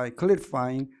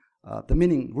clarifying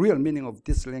the real meaning of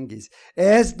this language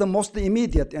as the most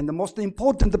immediate and the most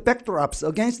important backdrops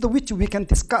against which we can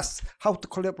discuss how to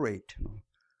collaborate.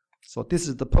 So this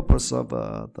is the purpose of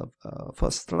the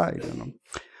first slide.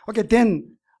 Okay,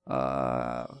 then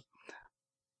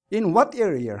in what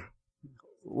area,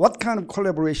 what kind of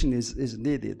collaboration is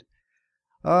needed?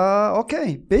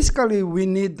 Okay, basically we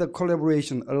need the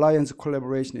collaboration, alliance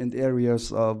collaboration in the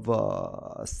areas of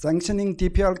sanctioning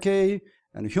DPRK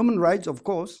and human rights, of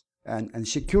course, and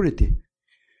security.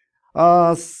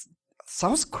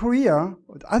 South Korea,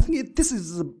 I think this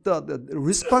is the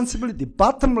responsibility,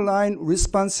 bottom line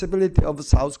responsibility of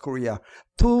South Korea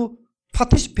to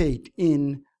participate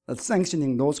in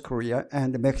sanctioning North Korea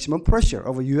and the maximum pressure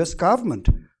of the U.S. government.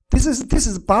 This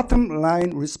is bottom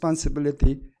line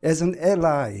responsibility as an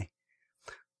ally.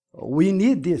 We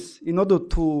need this in order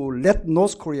to let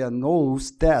North Korea know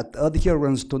that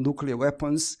adherence to nuclear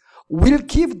weapons will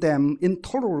give them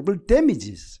intolerable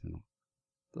damages.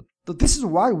 So this is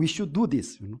why we should do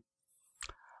this.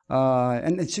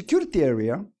 And in security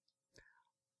area,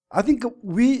 I think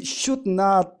we should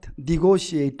not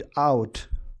negotiate out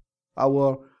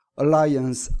our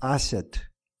alliance asset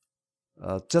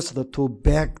just to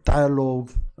back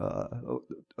dialogue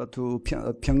to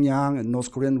Pyongyang and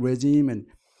North Korean regime, and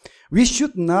we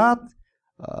should not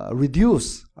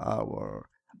reduce our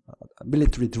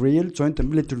military drill, joint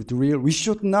military drill. We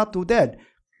should not do that.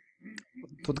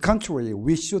 To the contrary,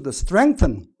 we should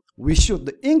strengthen, we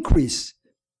should increase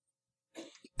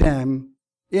them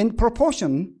in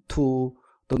proportion to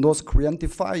the North Korean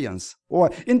defiance,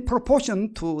 or in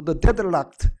proportion to the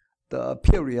deadlocked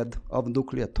period of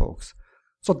nuclear talks.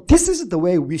 So this is the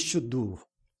way we should do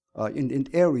in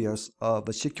areas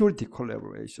of security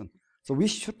collaboration. So we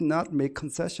should not make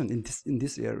concession in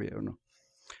this area.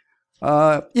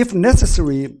 If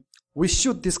necessary, we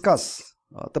should discuss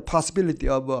the possibility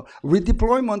of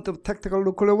redeployment of tactical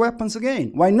nuclear weapons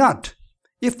again. Why not?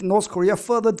 If North Korea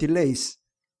further delays,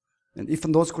 and if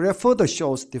North Korea further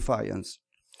shows defiance.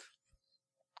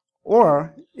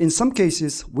 Or, in some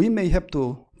cases, we may have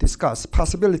to discuss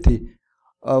possibility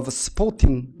of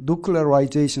supporting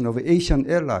nuclearization of Asian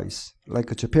allies,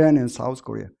 like Japan and South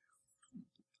Korea.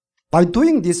 By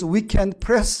doing this, we can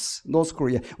press North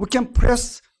Korea, we can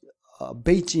press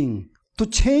Beijing to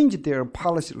change their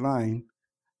policy line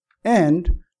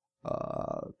and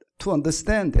to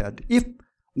understand that if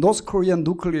North Korean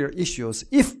nuclear issues,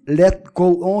 if let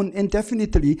go on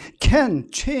indefinitely, can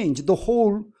change the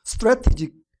whole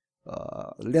strategic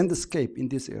landscape in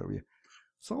this area.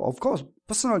 So, of course,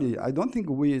 personally, I don't think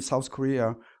we, South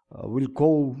Korea, will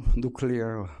go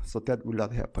nuclear, so that will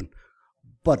not happen.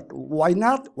 But why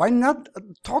not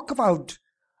talk about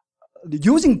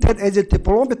using that as a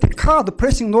diplomatic card,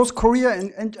 pressing North Korea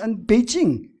and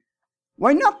Beijing?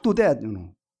 Why not do that,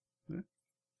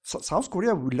 So South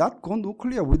Korea will not go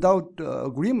nuclear without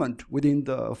agreement within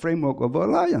the framework of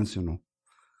alliance,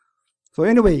 So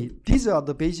anyway, these are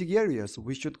the basic areas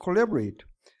we should collaborate.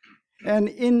 And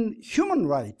in human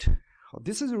rights,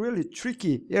 this is a really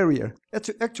tricky area.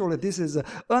 Actually, this is an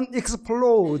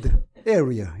unexplored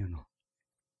area,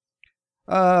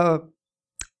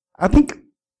 I think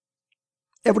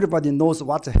everybody knows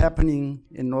what's happening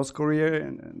in North Korea,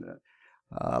 and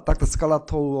Dr.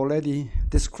 Scarlatoiu already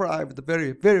described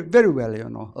very, very, very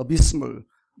well, abysmal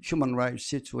human rights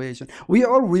situation. We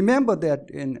all remember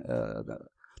that in the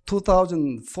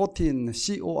 2014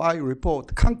 COI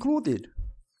report concluded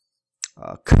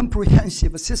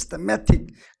comprehensive,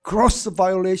 systematic, gross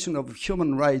violation of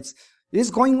human rights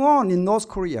is going on in North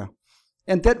Korea.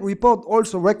 And that report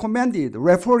also recommended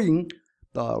referring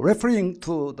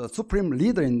to the supreme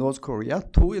leader in North Korea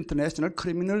to International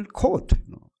Criminal Court.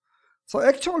 So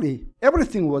actually,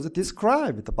 everything was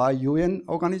described by UN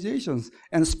organizations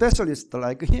and specialists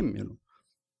like him.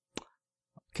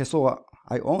 Okay, so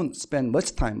I won't spend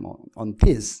much time on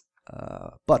this,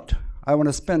 but I want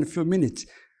to spend a few minutes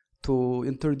to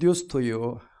introduce to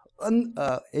you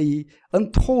a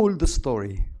untold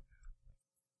story,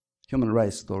 human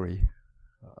rights story.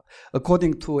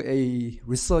 According to a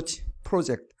research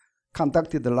project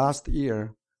conducted last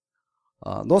year,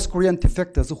 North Korean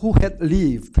defectors who had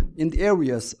lived in the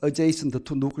areas adjacent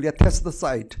to nuclear test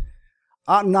site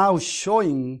are now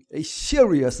showing a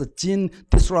serious gene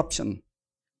disruption.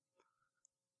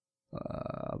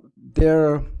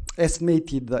 Their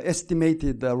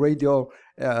estimated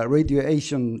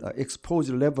radiation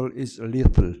exposure level is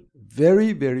lethal,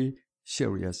 very, very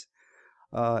serious.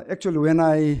 Actually, when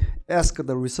I asked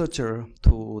the researcher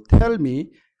to tell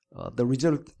me the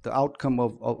result, the outcome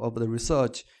of the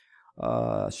research,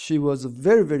 she was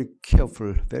very, very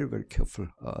careful, very, very careful.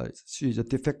 She's a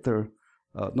defector,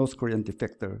 North Korean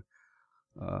defector,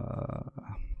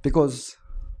 because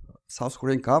South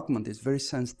Korean government is very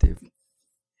sensitive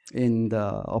in the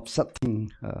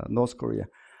upsetting North Korea.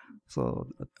 So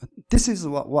this is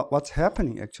what's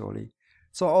happening actually.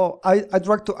 So I'd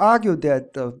like to argue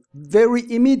that very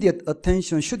immediate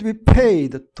attention should be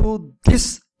paid to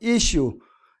this issue.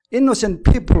 Innocent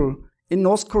people in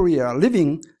North Korea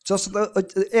living just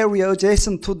the area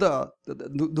adjacent to the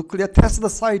nuclear test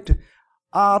site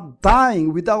are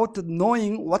dying without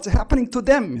knowing what's happening to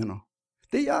them.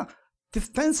 They are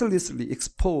defenselessly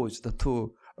exposed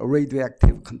to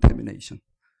radioactive contamination.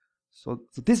 So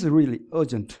this is a really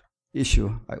urgent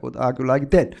issue. I would argue like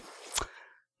that.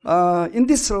 In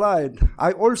this slide,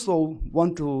 I also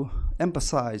want to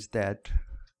emphasize that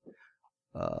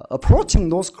approaching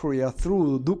North Korea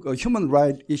through a human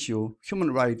right issue,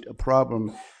 human right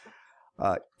problem,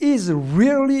 is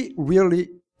really, really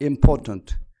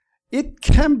important. It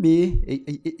can be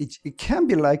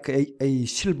like a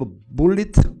silver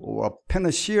bullet or a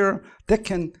panacea that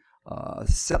can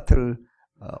settle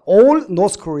all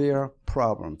North Korea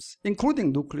problems,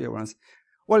 including nuclear ones.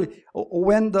 Well,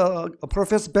 when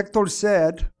Professor Bechtold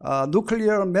said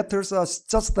nuclear matters are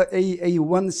just a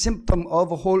one symptom of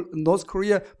whole North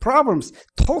Korea problems,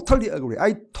 totally agree.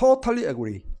 I totally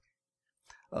agree.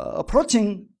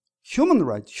 Approaching human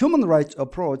rights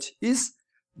approach is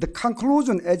the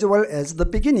conclusion as well as the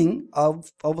beginning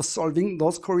of solving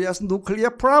North Korea's nuclear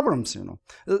problems.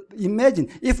 Imagine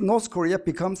if North Korea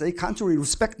becomes a country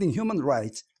respecting human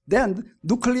rights, then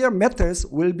nuclear matters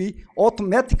will be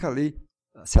automatically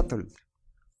settled.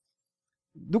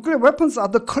 Nuclear weapons are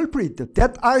the culprit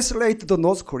that isolate the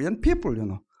North Korean people,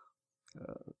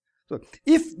 So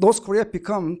if North Korea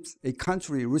becomes a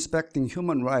country respecting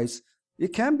human rights,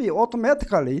 it can be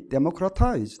automatically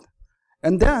democratized.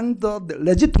 And then the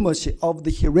legitimacy of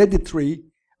the hereditary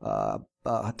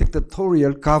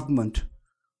dictatorial government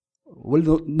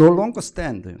will no longer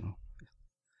stand.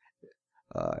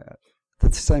 That's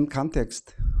the same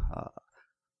context.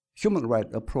 Human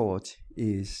rights approach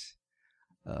is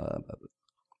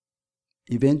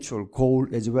eventual goal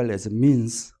as well as a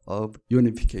means of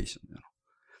unification.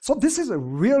 So this is a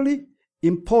really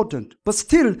important, but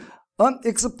still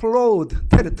unexplored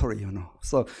territory.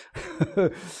 So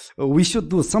we should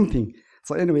do something.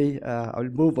 So anyway, I'll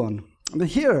move on. And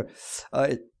here,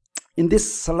 in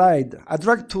this slide, I'd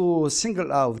like to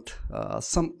single out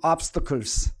some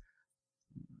obstacles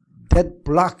that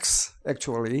blocks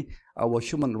actually our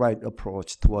human rights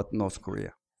approach toward North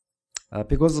Korea.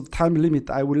 Because of time limit,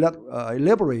 I will not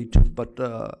elaborate, but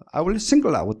I will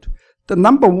single out. The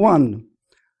number one,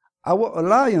 our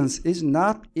alliance is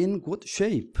not in good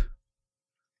shape,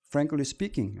 frankly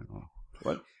speaking.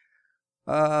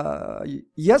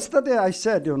 Yesterday I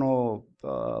said,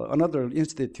 another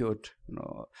institute,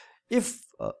 if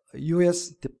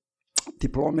U.S.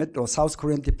 diplomat or South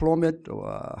Korean diplomat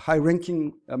or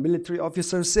high-ranking military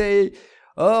officer say,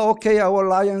 okay, our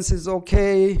alliance is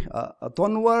okay,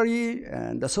 don't worry,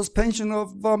 and the suspension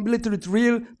of military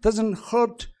drill doesn't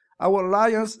hurt our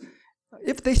alliance.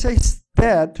 If they say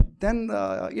that, then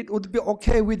it would be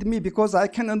okay with me because I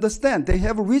can understand. They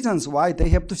have reasons why they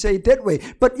have to say it that way.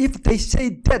 But if they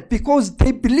say that because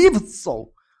they believe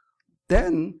so,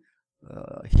 then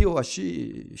he or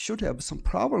she should have some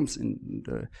problems in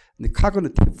the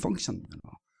cognitive function.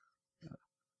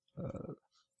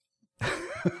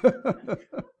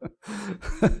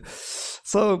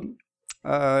 So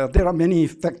there are many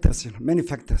factors,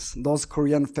 North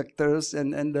Korean factors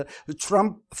and the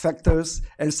Trump factors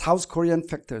and South Korean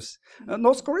factors.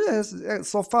 North Korea has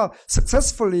so far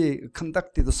successfully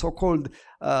conducted the so-called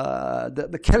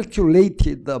the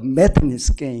calculated madness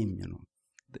game,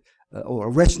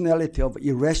 or rationality of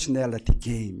irrationality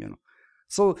game.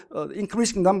 So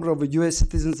increasing number of U.S.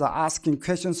 citizens are asking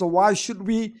questions. So why should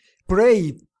we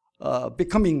brave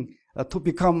to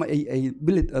become a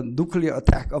nuclear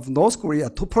attack of North Korea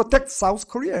to protect South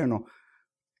Korea?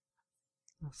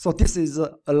 So this is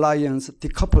alliance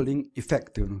decoupling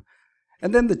effect.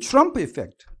 And then the Trump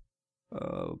effect.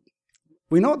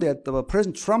 We know that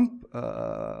President Trump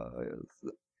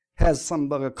has some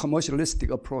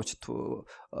commercialistic approach to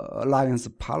alliance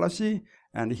policy,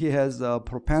 and he has a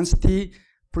propensity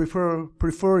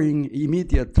preferring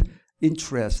immediate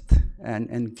interest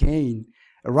and gain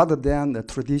rather than the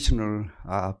traditional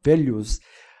values.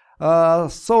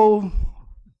 So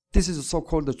this is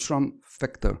so-called the Trump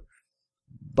factor.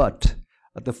 But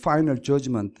the final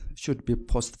judgment should be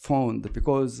postponed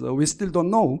because we still don't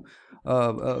know.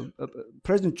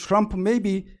 President Trump may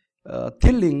be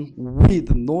dealing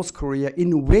with North Korea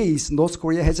in ways North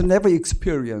Korea has never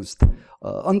experienced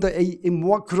under a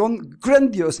more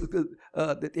grandiose,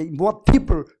 a more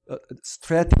deeper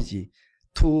strategy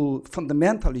to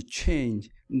fundamentally change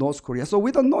North Korea. So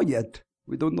we don't know yet.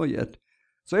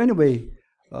 So anyway,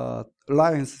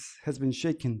 alliance has been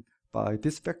shaken by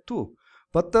this fact too.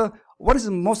 But what is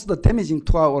most damaging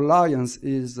to our alliance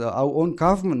is our own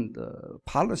government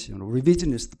policy,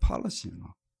 revisionist policy.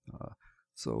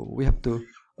 So we have to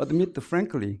admit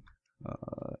frankly,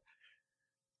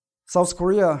 South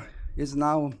Korea is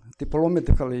now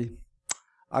diplomatically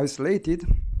isolated,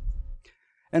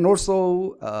 and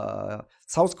also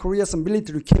South Korea's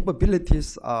military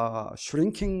capabilities are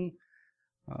shrinking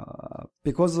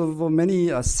because of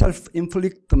many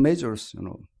self-inflicted measures.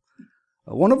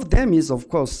 One of them is, of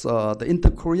course, the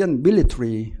Inter-Korean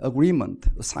Military Agreement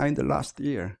signed last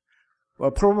year.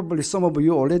 Well, probably some of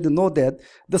you already know that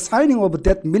the signing of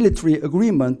that military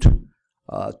agreement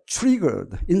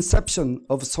triggered inception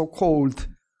of so-called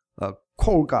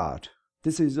Coast Guard.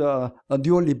 This is a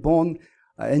newly born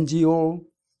NGO.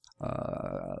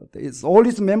 All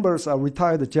its members are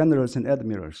retired generals and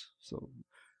admirals. So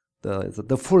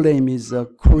the full name is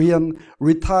Korean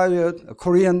Retired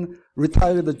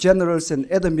Generals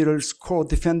and Admirals Corps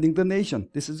Defending the Nation.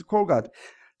 This is Coast Guard.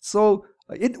 So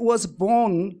it was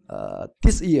born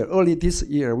early this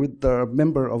year, with the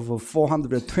member of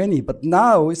 420, but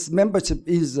now its membership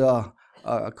is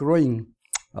growing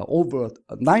over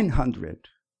 900.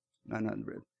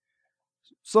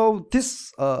 So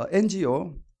this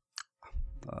NGO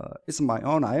is my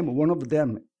own. I am one of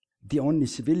them, the only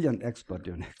civilian expert,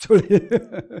 actually.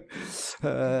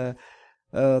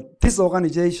 This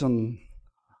organization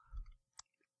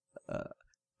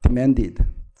demanded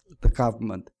the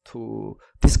government to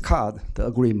discard the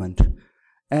agreement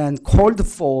and called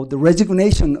for the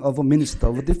resignation of a Minister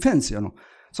of Defense.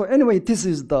 So anyway, this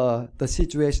is the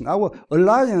situation. Our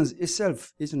alliance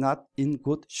itself is not in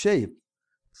good shape.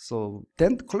 So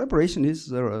then collaboration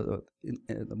is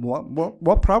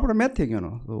more problematic, you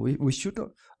know. So we should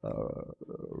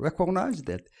recognize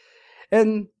that.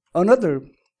 And another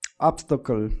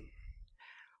obstacle,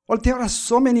 well, there are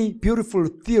so many beautiful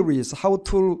theories how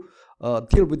to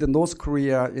deal with the North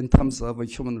Korea in terms of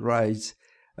human rights.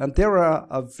 And there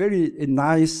are very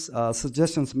nice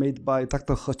suggestions made by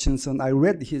Dr. Hutchinson. I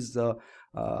read his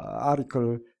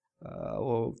article.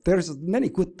 There's many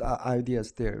good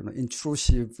ideas there. You know,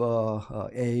 intrusive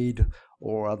aid,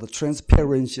 or the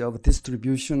transparency of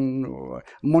distribution, or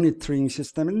monitoring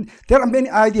system. And there are many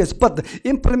ideas, but the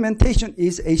implementation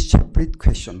is a separate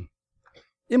question.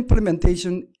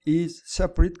 Implementation is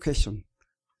separate question.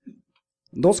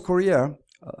 North Korea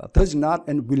does not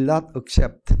and will not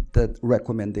accept the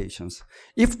recommendations.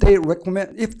 If they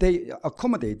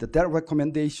accommodate their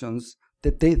recommendations,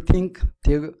 that they think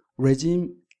their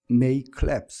regime may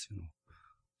collapse. You know.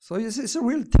 So it's a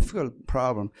real difficult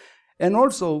problem. And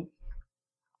also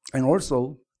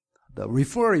the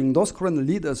referring North Korean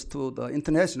leaders to the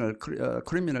International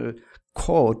Criminal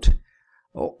Court,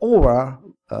 or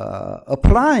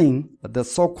applying the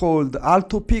so-called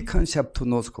R2P concept to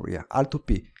North Korea,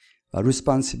 R2P,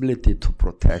 responsibility to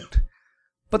protect.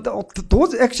 But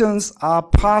those actions are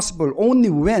possible only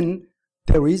when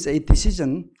there is a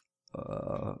decision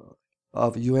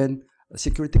of UN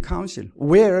Security Council,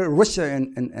 where Russia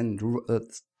and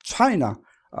China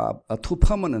are two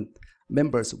permanent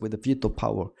members with the veto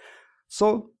power.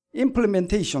 So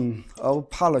implementation of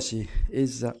policy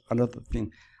is another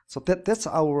thing. So that's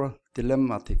our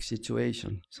dilemmatic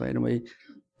situation. So anyway,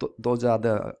 those are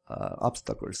the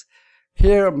obstacles.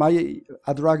 Here,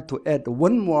 I'd like to add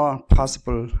one more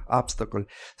possible obstacle.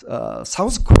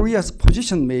 South Korea's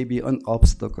position may be an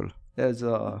obstacle. As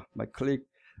my colleague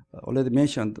already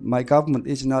mentioned, my government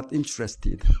is not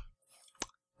interested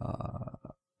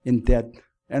in that.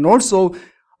 And also,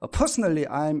 personally,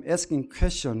 I'm asking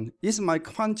question, is my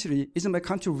country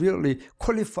really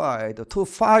qualified to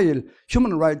file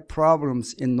human rights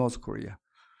problems in North Korea?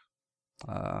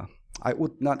 I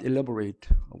would not elaborate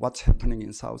what's happening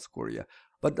in South Korea.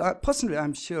 But personally,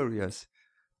 I'm serious.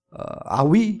 Are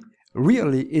we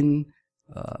really in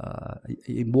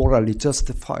a morally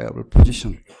justifiable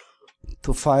position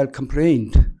to file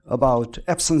complaint about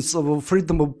absence of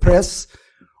freedom of press,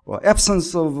 or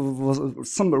absence of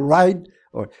some right,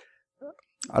 or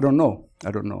I don't know.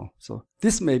 So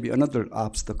this may be another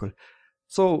obstacle.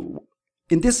 So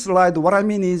in this slide, what I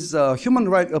mean is human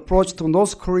rights approach to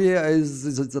North Korea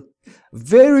is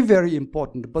very, very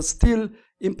important, but still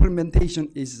implementation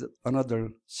is another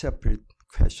separate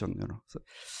question. You know, so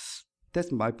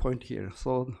that's my point here.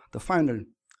 So the final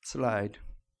slide.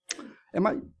 Am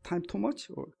I time too much?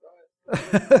 Or?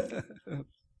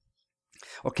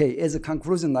 Okay, as a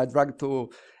conclusion, I'd like to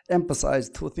emphasize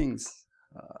two things.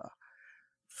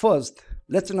 First,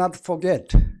 let's not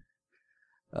forget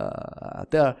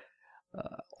the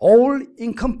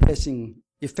all-encompassing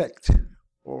effect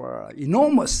or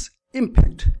enormous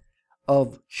impact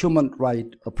of human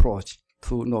rights approach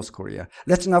to North Korea.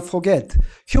 Let's not forget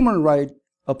human rights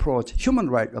approach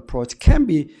can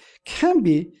be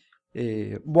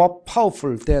more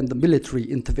powerful than the military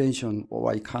intervention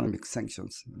or economic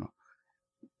sanctions. You know,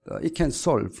 it can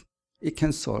solve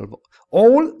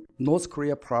all North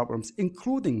Korea problems,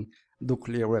 including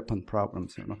nuclear weapon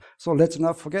problems. You know, so let's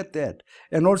not forget that.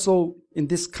 And also, in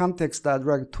this context, I'd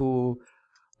like to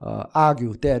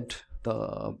argue that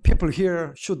the people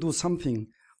here should do something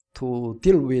to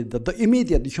deal with the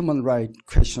immediate human rights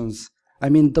questions. I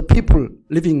mean, the people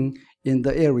living in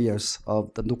the areas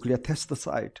of the nuclear test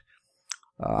site.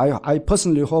 I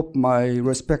personally hope my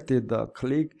respected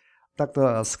colleague,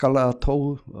 Dr.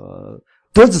 Scarlatoiu,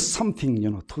 does something, you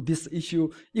know, to this issue.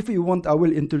 If you want, I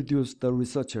will introduce the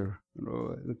researcher. You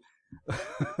know.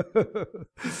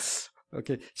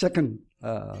 Okay, second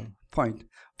point.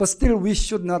 But still, we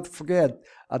should not forget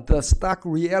the stark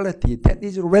reality that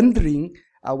is rendering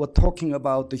our talking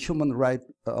about the human rights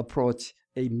approach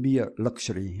a mere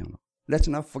luxury. You know. Let's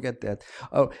not forget that.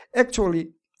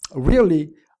 Actually,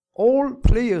 really, all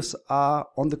players are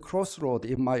on the crossroad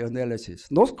in my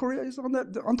analysis. North Korea is on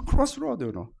the crossroad,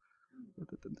 you know.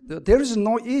 There is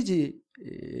no easy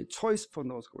choice for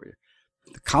North Korea.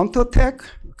 Counterattack,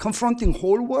 confronting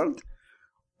whole world,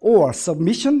 or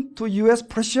submission to US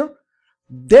pressure,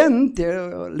 then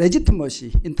their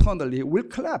legitimacy internally will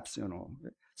collapse, you know.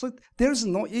 So there is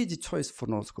no easy choice for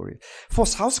North Korea. For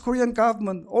South Korean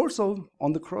government, also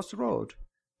on the crossroad.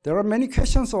 There are many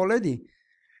questions already.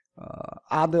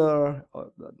 other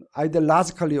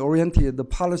ideologically oriented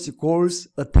policy goals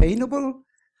attainable?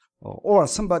 Or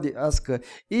somebody asked,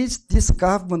 is this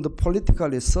government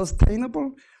politically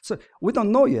sustainable? So we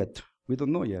don't know yet. We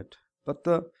don't know yet. But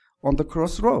on the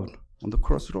crossroad,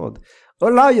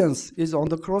 alliance is on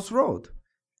the crossroad.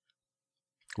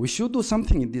 We should do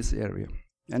something in this area.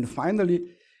 And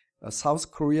finally,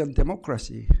 South Korean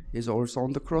democracy is also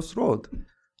on the crossroad.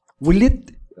 Will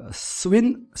it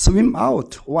swim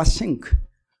out or sink?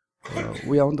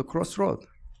 We are on the crossroad.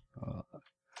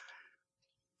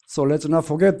 So let's not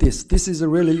forget this. This is a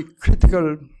really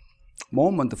critical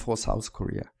moment for South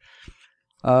Korea.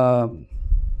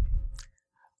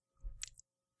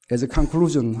 As a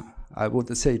conclusion, I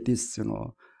would say this,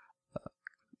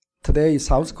 today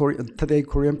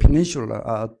Korean Peninsula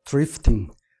are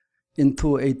drifting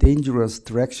into a dangerous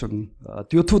direction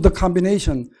due to the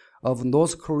combination of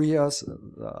North Korea's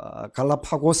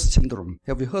Galapagos syndrome.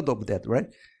 Have you heard of that,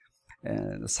 right?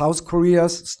 And South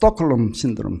Korea's Stockholm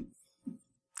syndrome,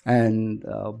 and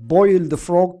boiled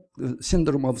frog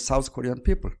syndrome of South Korean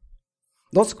people.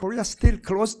 North Korea still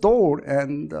closed door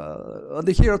and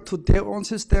adhere to their own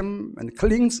system and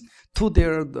clings to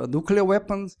their nuclear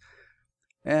weapons.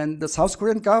 And the South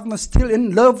Korean government still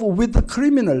in love with the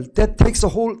criminal that takes the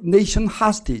whole nation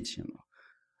hostage.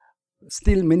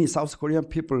 Still many South Korean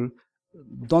people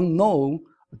don't know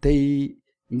they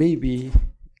may be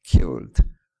killed.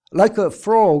 Like a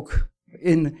frog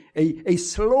in a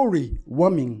slowly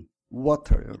warming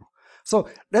water. So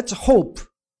let's hope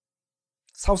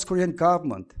South Korean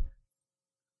government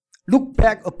look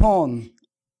back upon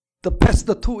the past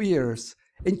 2 years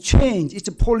and change its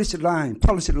policy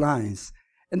lines,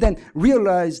 and then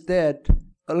realize that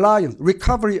alliance,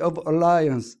 recovery of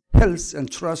alliance, health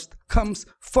and trust comes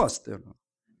first.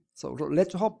 So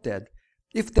let's hope that.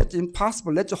 If that's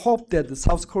impossible, let's hope that the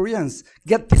South Koreans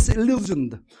get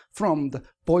disillusioned from the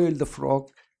boiled frog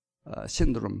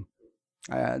syndrome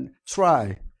and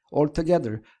try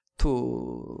altogether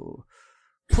to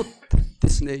put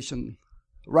this nation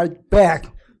right back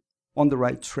on the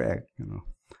right track.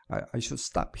 I should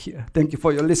stop here. Thank you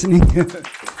for your listening.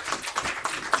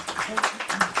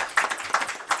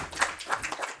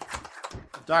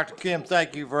 Dr. Kim,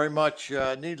 thank you very much.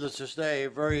 Needless to say,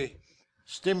 very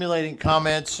stimulating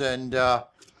comments, and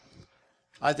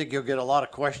I think you'll get a lot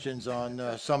of questions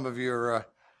on some of your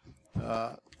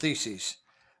theses.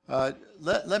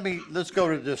 Let's go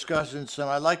to discussants, and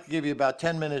I'd like to give you about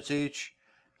 10 minutes each.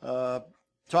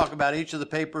 Talk about each of the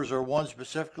papers or one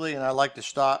specifically, and I'd like to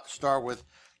start with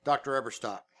Dr.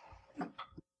 Eberstadt.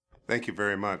 Thank you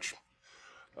very much.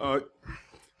 I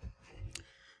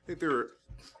think there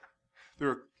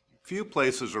are few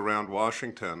places around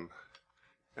Washington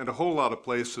and a whole lot of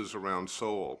places around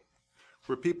Seoul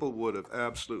where people would have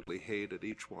absolutely hated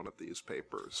each one of these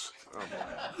papers.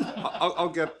 I'll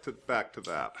get back to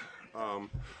that.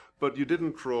 But you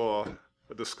didn't draw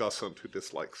a discussant who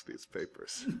dislikes these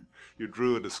papers. You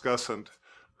drew a discussant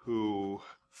who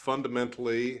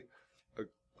fundamentally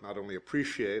not only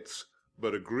appreciates,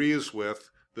 but agrees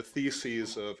with the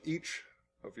theses of each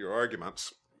of your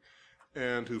arguments,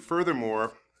 and who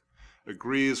furthermore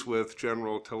agrees with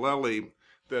General Tilelli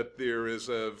that there is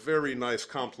a very nice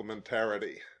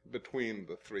complementarity between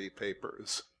the three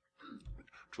papers.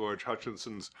 George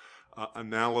Hutchinson's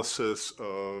analysis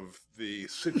of the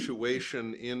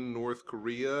situation in North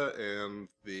Korea and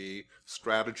the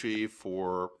strategy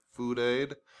for food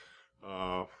aid,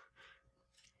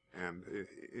 and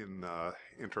in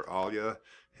inter alia,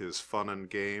 his fun and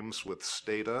games with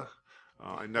Stata.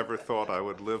 I never thought I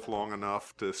would live long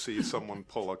enough to see someone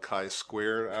pull a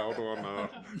chi-square out on a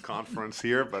conference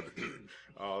here, but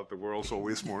the world's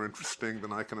always more interesting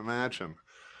than I can imagine.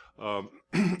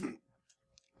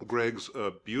 Greg's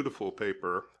beautiful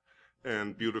paper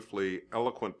and beautifully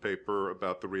eloquent paper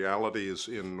about the realities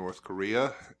in North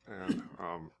Korea. And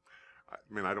I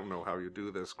mean, I don't know how you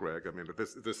do this, Greg. I mean,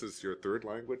 this is your third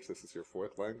language. This is your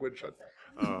fourth language.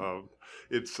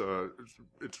 It's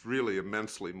really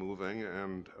immensely moving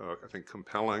and I think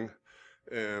compelling.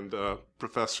 And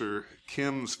Professor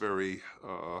Kim's very,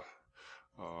 I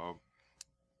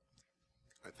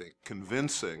think,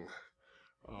 convincing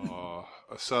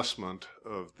assessment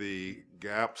of the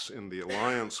gaps in the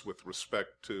alliance with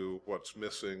respect to what's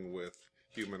missing with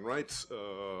human rights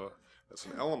as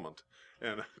an element.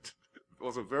 And it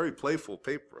was a very playful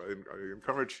paper. I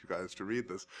encourage you guys to read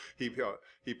this. He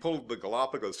pulled the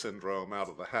Galapagos syndrome out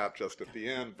of the hat just at the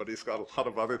end, but he's got a lot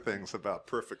of other things about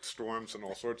perfect storms and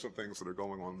all sorts of things that are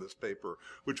going on in this paper,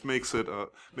 which makes it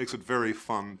very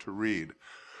fun to read.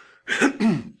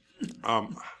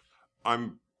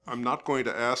 I'm I'm not going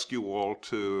to ask you all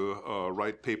to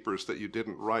write papers that you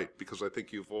didn't write, because I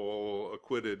think you've all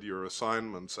acquitted your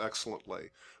assignments excellently.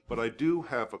 But I do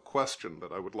have a question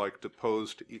that I would like to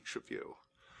pose to each of you.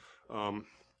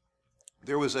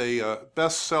 There was a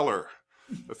bestseller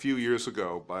a few years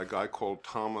ago by a guy called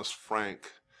Thomas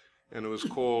Frank, and it was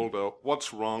called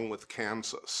What's Wrong with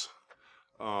Kansas?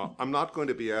 I'm not going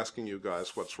to be asking you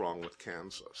guys what's wrong with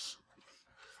Kansas.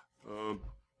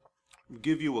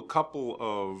 Give you a couple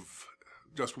of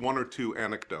just one or two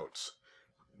anecdotes,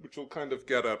 which will kind of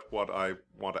get at what I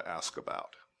want to ask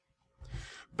about.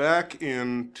 Back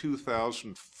in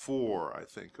 2004, I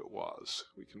think it was,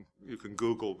 you can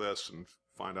Google this and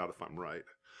find out if I'm right.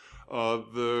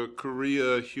 The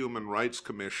Korea Human Rights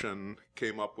Commission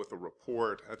came up with a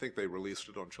report, I think they released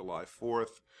it on July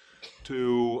 4th,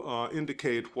 to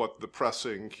indicate what the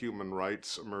pressing human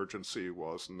rights emergency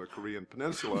was in the Korean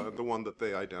Peninsula, and the one that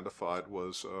they identified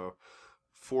was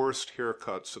forced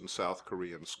haircuts in South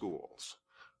Korean schools.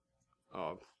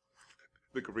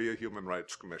 The Korea Human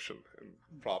Rights Commission and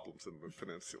problems in the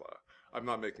peninsula. I'm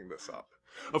not making this up.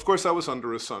 Of course, that was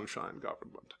under a sunshine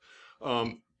government.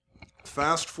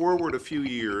 Fast forward a few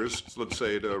years, let's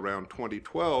say to around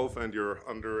 2012, and you're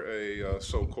under a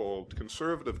so-called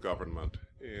conservative government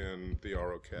in the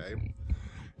ROK.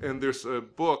 And there's a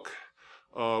book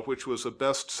which was a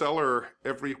bestseller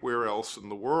everywhere else in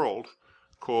the world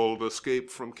called Escape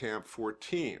from Camp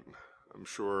 14. I'm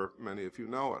sure many of you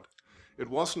know it. It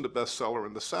wasn't a bestseller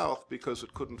in the South because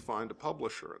it couldn't find a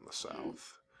publisher in the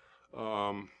South.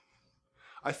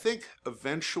 I think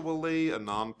eventually a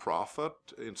nonprofit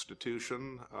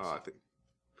institution,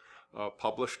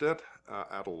 published it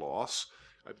at a loss.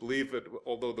 I believe it,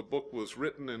 although the book was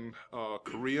written in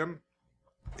Korean,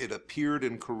 it appeared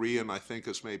in Korean, I think,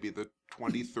 as maybe the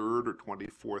 23rd or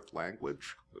 24th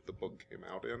language that the book came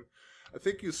out in. I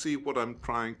think you see what I'm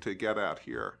trying to get at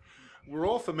here. We're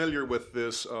all familiar with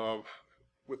this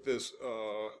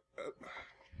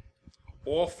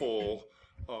awful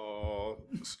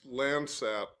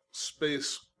Landsat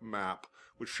space map,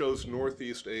 which shows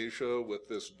Northeast Asia with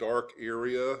this dark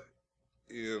area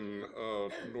in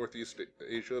Northeast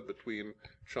Asia between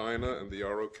China and the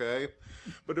ROK.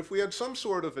 But if we had some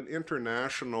sort of an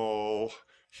international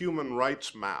human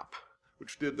rights map,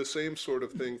 which did the same sort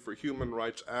of thing for human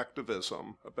rights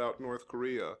activism about North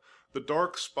Korea, the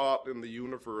dark spot in the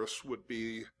universe would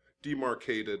be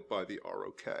demarcated by the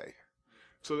ROK.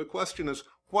 So the question is,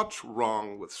 what's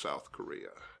wrong with South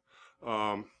Korea?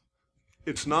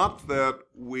 It's not that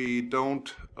we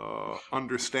don't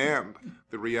understand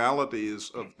the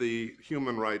realities of the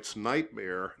human rights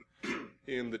nightmare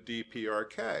in the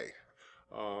DPRK.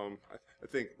 I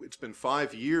think it's been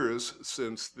 5 years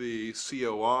since the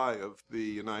COI of the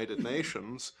United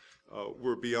Nations.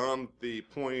 We're beyond the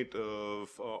point of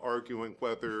arguing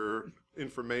whether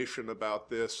information about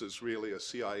this is really a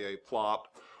CIA plot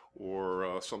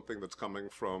or something that's coming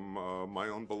from my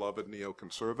own beloved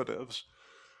neoconservatives.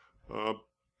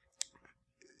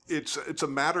 It's a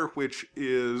matter which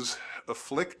is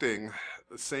afflicting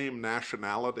the same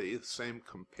nationality, the same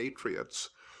compatriots.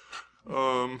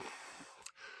 So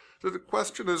the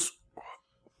question is,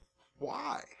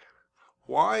 why?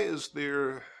 Why is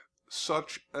there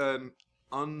such an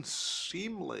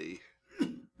unseemly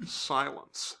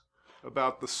silence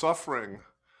about the suffering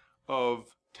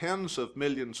of tens of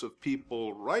millions of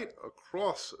people right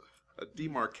across a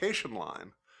demarcation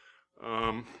line,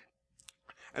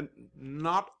 and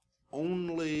not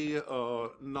only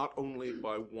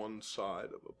by one side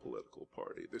of a political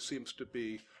party? There seems to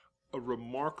be a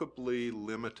remarkably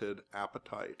limited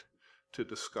appetite to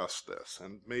discuss this,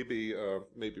 and maybe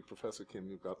Professor Kim,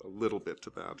 you've got a little bit to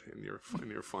that in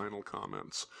your final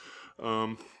comments.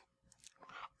 I'd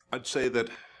say that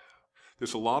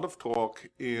there's a lot of talk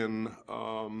in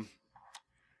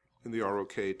the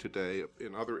ROK today,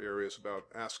 in other areas, about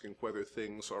asking whether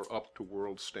things are up to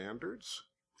world standards.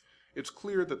 It's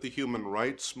clear that the human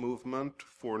rights movement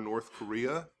for North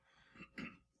Korea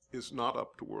is not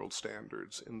up to world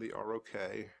standards in the ROK,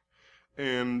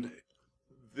 and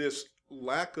this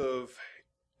lack of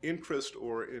interest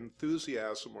or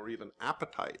enthusiasm or even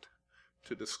appetite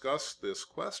to discuss this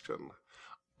question,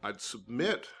 I'd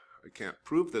submit, I can't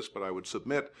prove this, but I would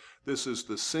submit this is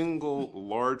the single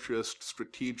largest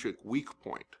strategic weak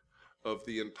point of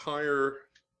the entire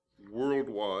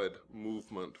worldwide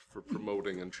movement for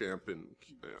promoting and championing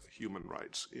human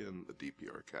rights in the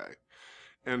DPRK.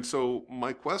 And so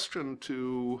my question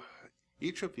to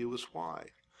each of you is why?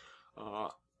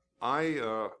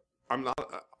 I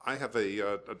have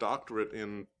a doctorate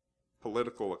in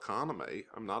political economy.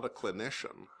 I'm not a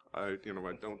clinician. I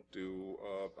don't do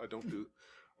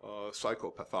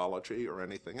psychopathology or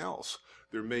anything else.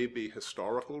 There may be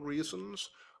historical reasons.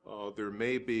 There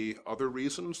may be other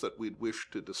reasons that we'd wish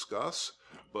to discuss,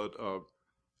 but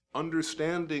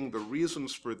understanding the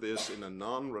reasons for this in a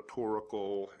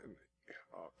non-rhetorical,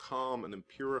 calm and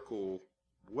empirical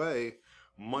way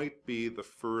might be the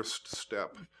first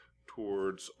step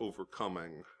towards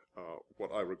overcoming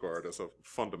what I regard as a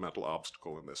fundamental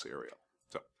obstacle in this area.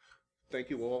 So, thank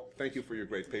you all. Thank you for your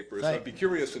great papers. I'd be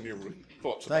curious in your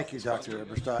thoughts. Thank you, Dr.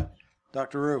 Eberstadt.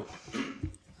 Dr. Rue.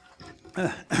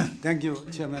 Thank you,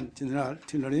 Chairman General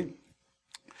Tilelli.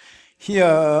 Here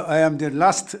I am the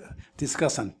last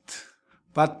discussant,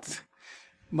 but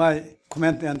my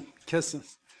comment and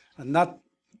questions are not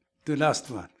the last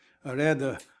one,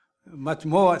 rather much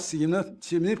more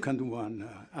significant one,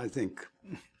 I think.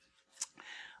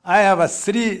 I have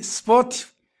three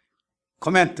sportive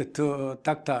comments to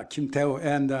Dr. Kim Taewoo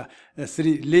and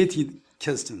three related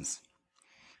questions.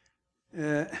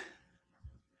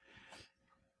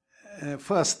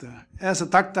 First, as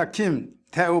Dr. Kim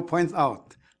Taewoo points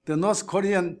out, the North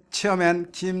Korean Chairman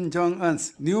Kim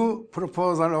Jong-un's new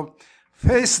proposal of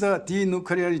phased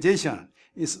denuclearization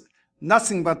is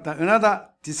nothing but another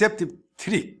deceptive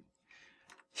trick.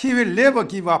 He will never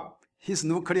give up his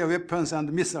nuclear weapons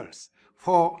and missiles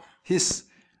for his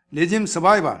regime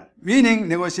survival, winning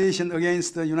negotiation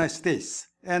against the United States,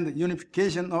 and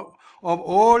unification of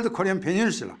all the Korean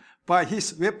Peninsula by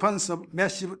his weapons of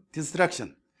massive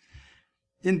destruction.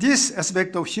 In this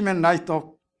aspect of human rights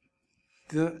of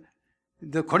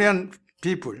the Korean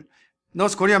people,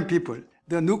 North Korean people,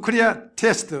 the nuclear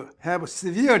tests have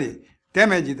severely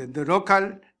damaged the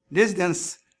local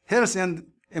residents' health and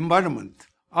environment.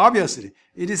 Obviously,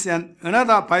 it is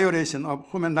another violation of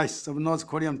human rights of North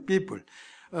Korean people.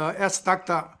 As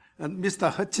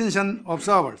Mr. Hutchinson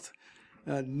observed,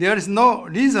 there is no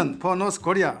reason for North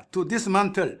Korea to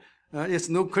dismantle its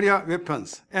nuclear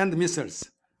weapons and missiles.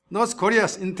 North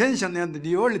Korea's intention and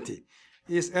reality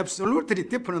is absolutely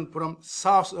different from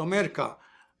South America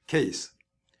case.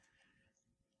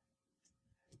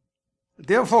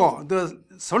 Therefore, the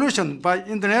solution by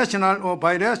international or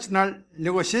bilateral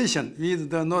negotiation with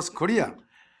the North Korea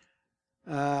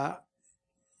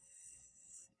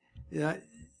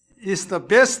is the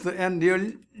best and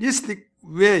realistic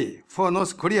way for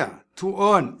North Korea to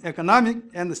earn economic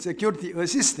and security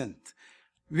assistance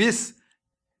with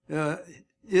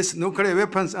its nuclear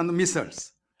weapons and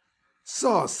missiles.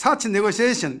 So such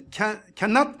negotiation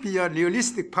cannot be a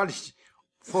realistic policy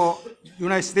for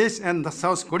United States and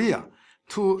South Korea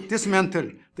to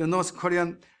dismantle the North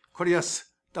Korea's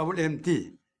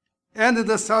WMD. And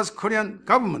the South Korean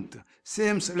government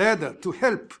seems rather to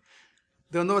help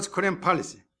the North Korean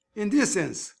policy. In this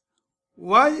sense,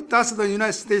 why does the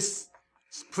United States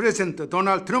President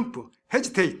Donald Trump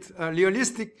hesitate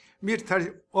realistic military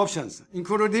options,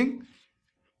 including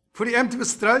preemptive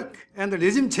strike and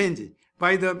regime change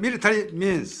by the military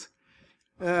means?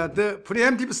 The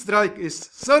preemptive strike is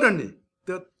certainly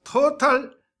the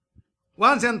total,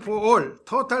 once and for all,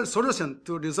 total solution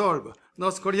to resolve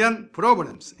North Korean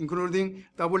problems, including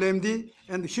WMD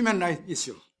and human rights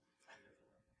issue.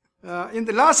 In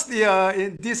the last year,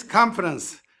 in this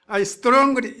conference, I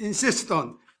strongly insist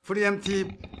on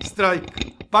preemptive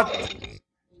strike, but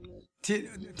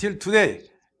till today,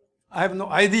 I have no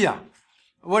idea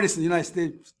what is the United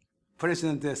States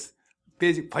President's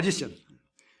basic position.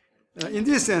 In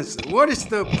this sense, what is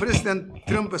the President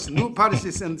Trump's new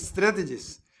policies and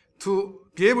strategies to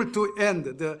be able to end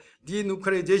the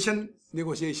denuclearization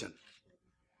negotiation?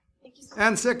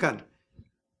 And second,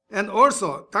 and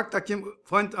also Dr. Kim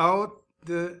pointed out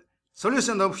the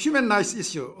solution of human rights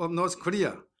issue of North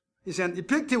Korea is an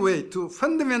effective way to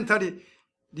fundamentally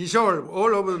resolve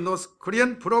all of the North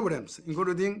Korean problems,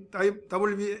 including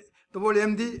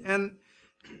WMD and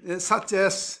such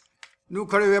as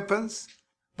nuclear weapons,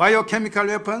 biochemical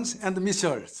weapons, and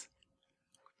missiles.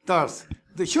 Thus,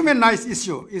 the human rights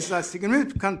issue is a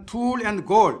significant tool and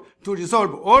goal to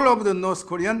resolve all of the North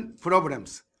Korean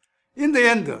problems. In the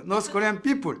end, North Korean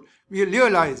people will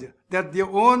realize that their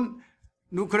own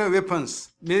nuclear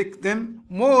weapons make them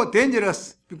more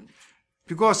dangerous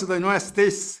because the United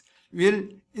States will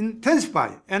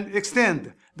intensify and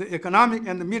extend the economic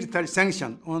and military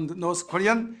sanction on the North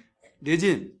Korean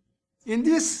regime. In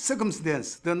this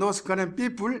circumstance, the North Korean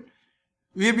people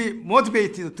will be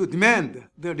motivated to demand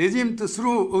the regime to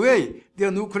throw away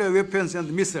their nuclear weapons and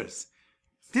missiles.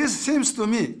 This seems to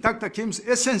me Dr. Kim's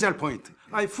essential point.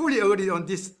 I fully agree on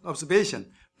this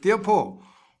observation. Therefore,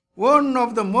 one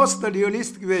of the most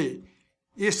realistic ways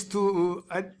is to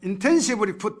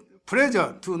intensively put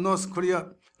pressure to North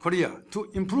Korea to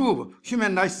improve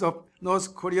human rights of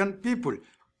North Korean people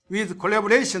with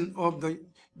collaboration of the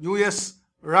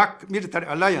US-ROK military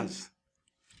alliance.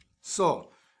 So,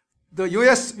 the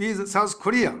US with South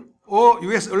Korea or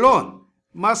US alone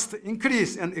must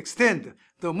increase and extend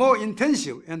the more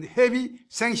intensive and heavy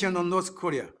sanction on North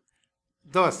Korea.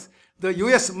 Thus, the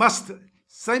US must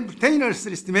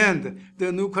simultaneously demand the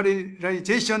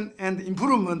nuclearization and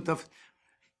improvement of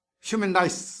human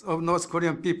rights of North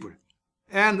Korean people.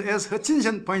 And as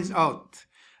Hutchinson points out,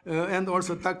 and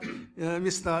also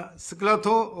Mr.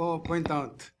 Scarlatoiu pointed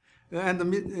out, and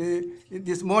in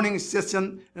this morning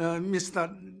session, Mr.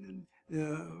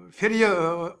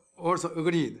 Ferrier also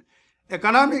agreed.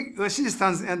 Economic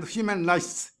assistance and human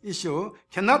rights issue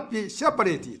cannot be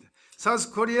separated.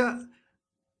 South Korea's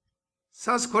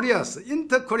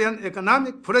inter-Korean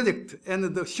economic project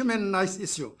and the human rights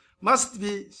issue must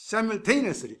be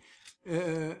simultaneously,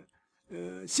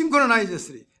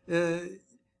 synchronously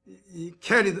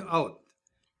carried out.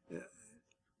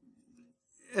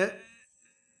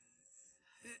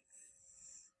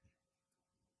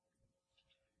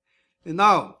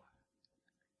 Now,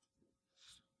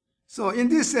 so in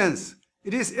this sense,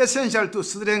 it is essential to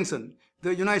strengthen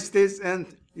the United States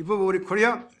and Republic of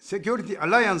Korea security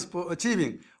alliance for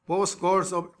achieving both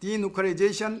goals of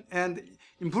denuclearization and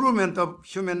improvement of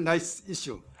human rights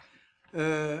issue.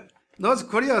 North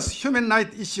Korea's human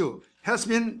rights issue has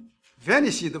been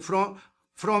vanished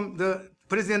from the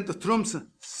President Trump's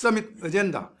summit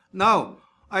agenda. Now,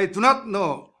 I do not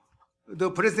know the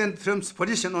President Trump's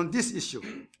position on this issue.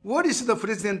 What is the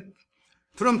President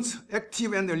Trump's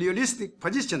active and realistic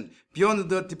position beyond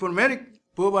the diplomatic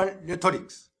verbal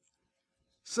rhetorics?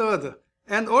 Third,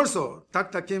 and also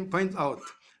Dr. Kim points out,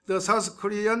 the South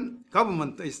Korean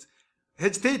government is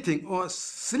hesitating or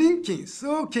shrinking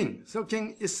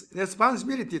its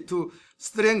responsibility to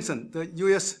strengthen the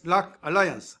US-ROK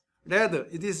alliance. Rather,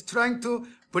 it is trying to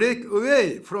break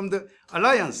away from the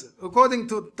alliance. According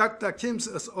to Dr.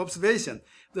 Kim's observation,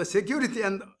 the security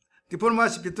and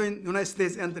diplomacy between the United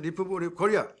States and the Republic of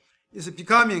Korea is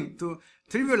becoming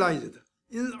trivialized,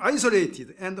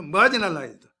 isolated, and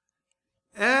marginalized.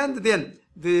 And then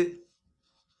the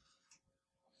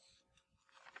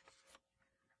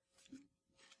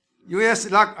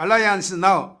US-ROK alliance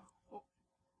now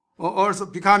also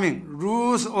becoming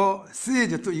loose or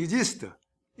ceased to exist.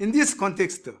 In this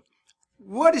context,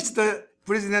 what is the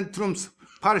President Trump's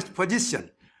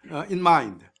position in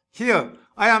mind? Here,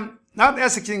 I am not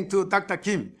asking to Dr.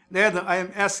 Kim, rather I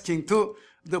am asking to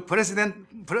the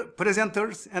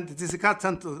presenters and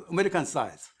discussant to American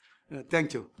side.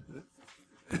 Thank you.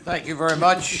 Thank you very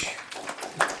much.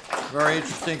 Very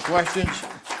interesting questions.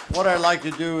 What I'd like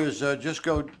to do is just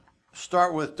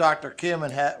start with Dr. Kim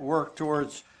and work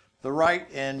towards the right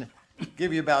and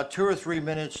give you about 2 or 3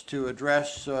 minutes to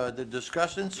address the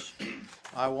discussants.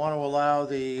 I want to allow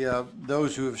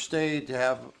those who have stayed to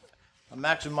have a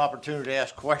maximum opportunity to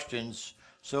ask questions.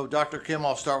 So Dr. Kim,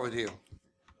 I'll start with you.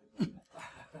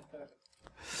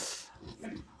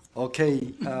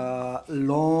 Okay,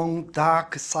 long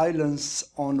dark silence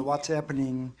on what's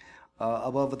happening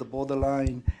above the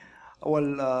borderline.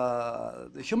 Well,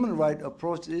 the human rights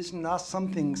approach is not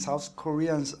something South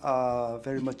Koreans are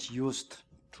very much used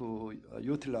to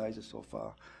utilize so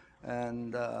far.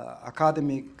 And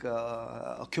academic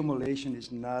accumulation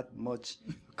is not much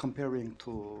comparing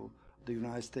to the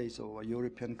United States or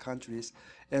European countries.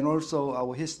 And also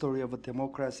our history of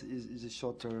democracy is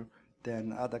shorter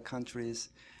than other countries.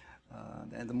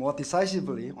 And more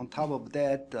decisively, on top of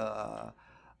that, the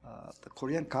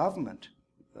Korean government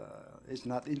is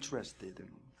not interested.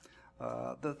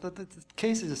 The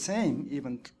case is the same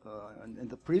even in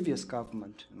the previous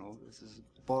government. This is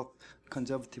both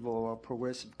conservative or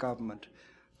progressive government.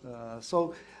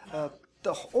 So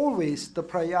always the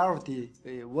priority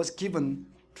was given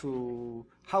to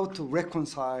how to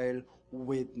reconcile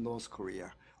with North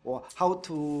Korea, or how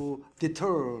to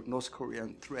deter North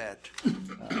Korean threat.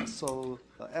 So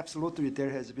absolutely there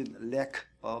has been a lack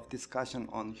of discussion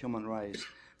on human rights.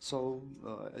 So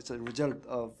it's a result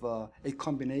of a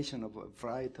combination of a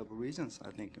variety of reasons,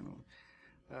 I think.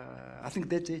 I think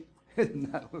that's it.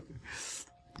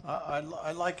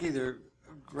 I'd like either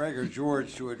Greg or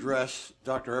George to address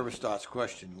Dr. Eberstadt's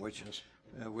question, which is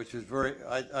very,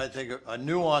 I think, a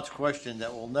nuanced question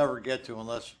that we'll never get to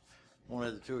unless one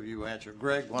of the two of you answer.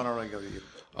 Greg, why don't I go to you?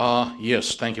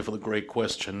 Yes, thank you for the great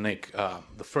question, Nick.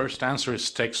 The first answer is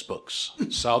textbooks.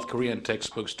 South Korean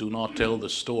textbooks do not tell the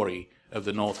story of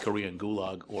the North Korean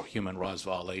Gulag or human rights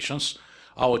violations.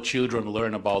 Our children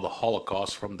learn about the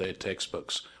Holocaust from their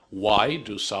textbooks. Why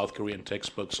do South Korean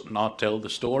textbooks not tell the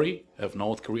story of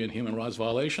North Korean human rights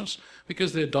violations?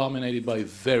 Because they're dominated by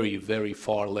very, very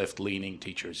far left-leaning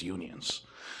teachers' unions.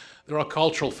 There are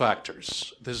cultural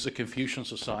factors. This is a Confucian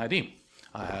society.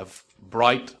 I have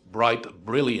bright,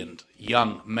 brilliant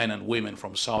young men and women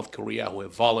from South Korea who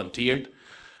have volunteered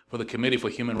for the Committee for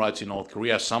Human Rights in North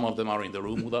Korea. Some of them are in the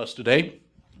room with us today.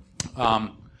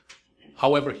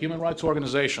 However, human rights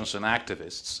organizations and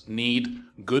activists need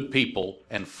good people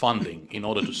and funding in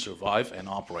order to survive and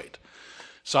operate.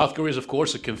 South Korea is, of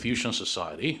course, a Confucian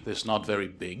society. It's not very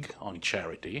big on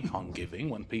charity, on giving.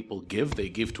 When people give, they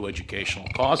give to educational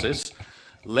causes,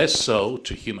 less so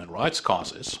to human rights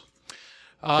causes.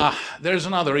 There's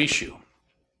another issue.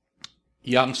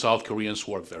 Young South Koreans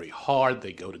work very hard.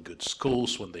 They go to good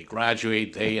schools. When they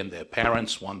graduate, they and their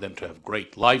parents want them to have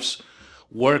great lives.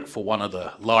 Work for one of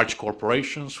the large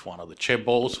corporations, one of the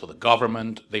chaebols, for the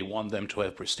government. They want them to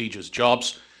have prestigious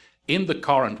jobs. In the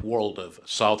current world of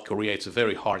South Korea, it's a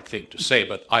very hard thing to say,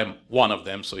 but I'm one of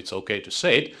them, so it's okay to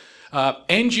say it.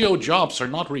 NGO jobs are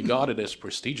not regarded as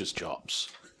prestigious jobs.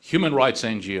 Human rights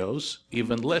NGOs,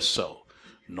 even less so.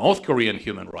 North Korean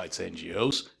human rights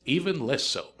NGOs, even less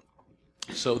so.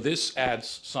 So this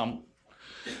adds some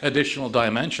additional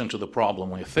dimension to the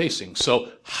problem we're facing.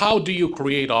 So how do you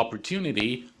create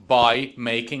opportunity? By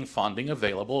making funding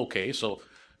available. Okay, so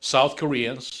South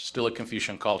Koreans, still a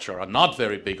Confucian culture, are not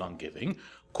very big on giving.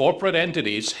 Corporate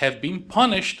entities have been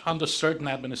punished under certain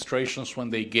administrations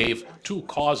when they gave to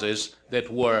causes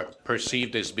that were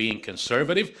perceived as being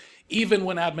conservative. Even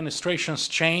when administrations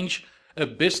change, a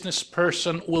business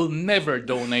person will never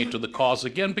donate to the cause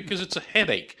again because it's a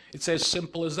headache. It's as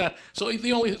simple as that. So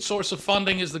the only source of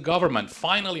funding is the government.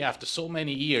 Finally, after so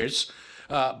many years,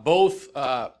 both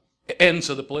ends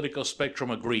of the political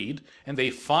spectrum agreed, and they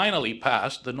finally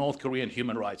passed the North Korean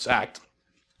Human Rights Act.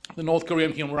 The North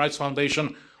Korean Human Rights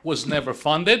Foundation was never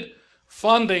funded.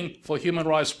 Funding for human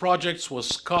rights projects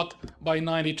was cut by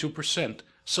 92%.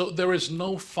 So there is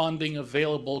no funding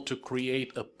available to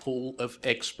create a pool of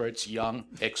experts, young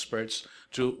experts,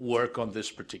 to work on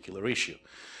this particular issue.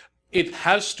 It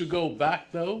has to go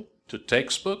back, though, to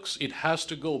textbooks. It has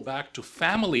to go back to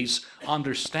families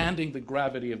understanding the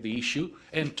gravity of the issue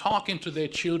and talking to their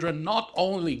children, not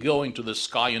only going to the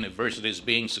Sky universities,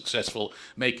 being successful,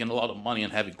 making a lot of money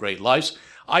and having great lives.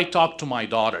 I talk to my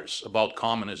daughters about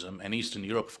communism and Eastern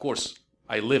Europe. Of course,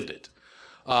 I lived it.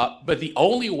 But the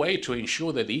only way to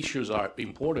ensure that issues are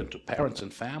important to parents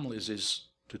and families is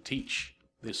to teach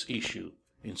this issue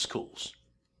in schools.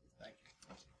 Thank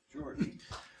you. George.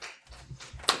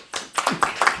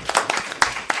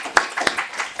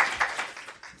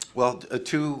 Well,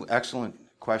 two excellent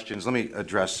questions. Let me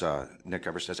address Nick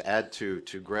Eberstadt. Add to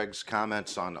Greg's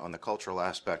comments on the cultural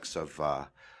aspects of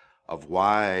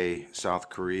why South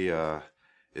Korea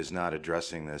is not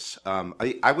addressing this.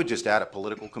 I would just add a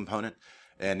political component.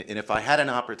 And if I had an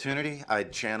opportunity,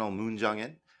 I'd channel Moon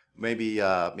Jung-in, maybe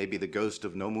the ghost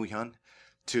of No Moo-hyun,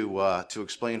 to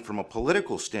explain from a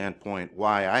political standpoint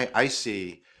why I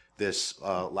see this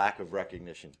lack of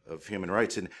recognition of human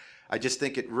rights. And I just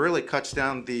think it really cuts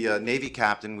down the Navy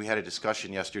captain. We had a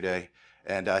discussion yesterday,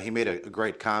 and he made a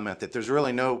great comment that there's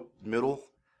really no middle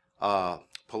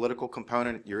political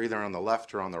component. You're either on the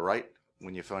left or on the right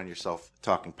when you find yourself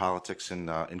talking politics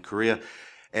in Korea.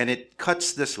 And it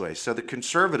cuts this way. So the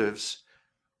conservatives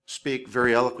speak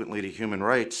very eloquently to human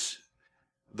rights.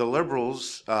 The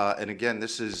liberals, and again,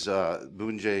 this is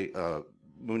Moon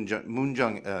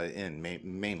Jung-in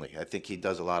mainly. I think he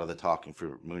does a lot of the talking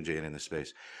for Moon Jae-in in this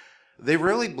space. They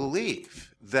really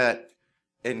believe that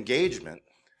engagement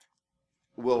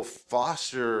will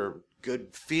foster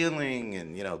good feeling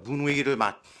and, 분위기를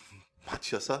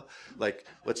맞춰서, like,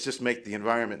 let's just make the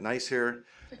environment nice here.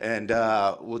 And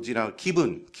we'll,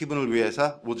 기분을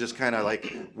위해서, we'll just kind of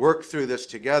like work through this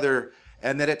together.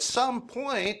 And that at some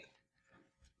point,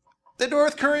 the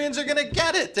North Koreans are going to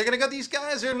get it. They're going to go, these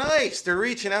guys are nice. They're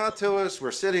reaching out to us.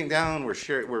 We're sitting down. We're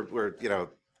sharing, we're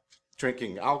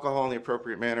drinking alcohol in the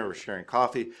appropriate manner. We're sharing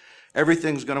coffee.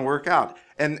 Everything's going to work out.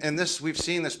 And this, we've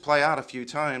seen this play out a few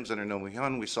times under No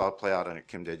Moo-hyun. We saw it play out under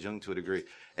Kim Dae-jung to a degree.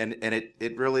 And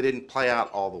it really didn't play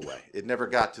out all the way. It never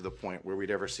got to the point where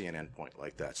we'd ever see an endpoint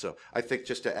like that. So I think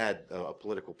just to add a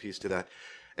political piece to that.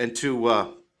 And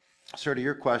to sort of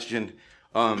your question,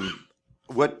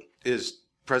 what is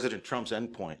President Trump's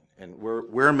endpoint and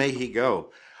where may he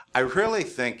go? I really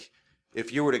think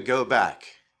if you were to go back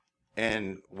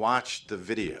and watch the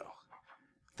video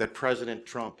that President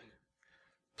Trump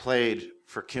played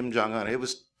for Kim Jong-un, it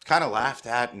was kind of laughed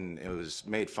at and it was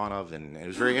made fun of, and it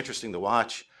was very interesting to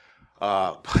watch.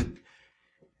 But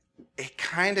it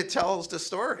kind of tells the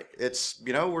story. It's,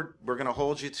 you know, we're going to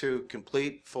hold you to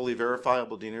complete, fully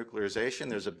verifiable denuclearization.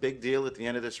 There's a big deal at the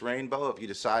end of this rainbow if you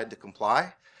decide to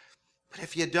comply. But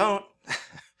if you don't,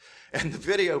 and the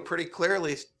video pretty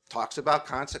clearly talks about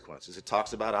consequences. It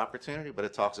talks about opportunity, but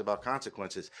it talks about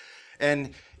consequences.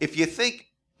 And if you think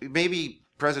maybe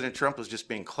President Trump was just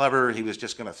being clever, he was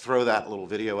just going to throw that little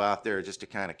video out there just to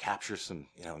kind of capture some,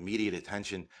 you know, immediate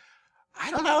attention. I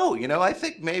don't know. You know, I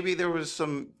think maybe there was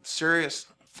some serious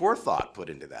forethought put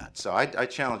into that. So I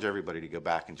challenge everybody to go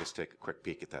back and just take a quick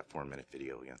peek at that 4-minute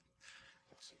video again.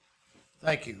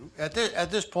 Thank you. At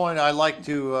this point, I'd like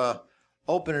to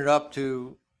open it up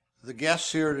to the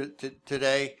guests here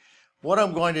today. What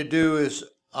I'm going to do is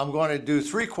I'm going to do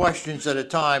 3 questions at a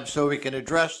time so we can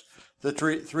address the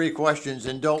three questions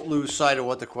and don't lose sight of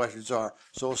what the questions are.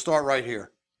 So we'll start right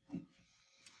here.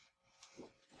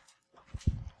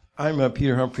 I'm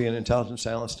Peter Humphrey, an intelligence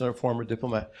analyst and a former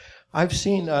diplomat. I've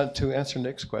seen, to answer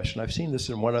Nick's question, I've seen this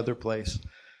in one other place,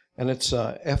 and it's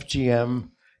FGM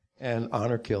and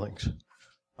honor killings.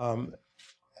 And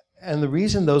the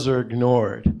reason those are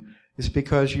ignored is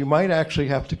because you might actually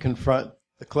have to confront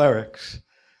the clerics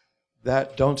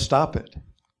that don't stop it.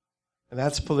 And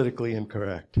that's politically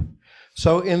incorrect.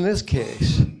 So in this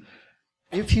case,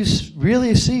 if you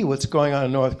really see what's going on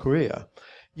in North Korea,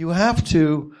 you have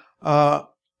to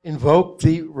invoke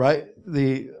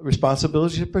the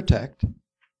responsibility to protect.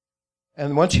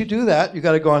 And once you do that, you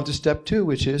got to go on to step 2,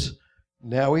 which is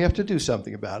now we have to do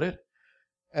something about it.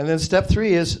 And then step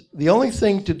 3 is the only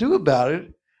thing to do about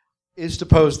it is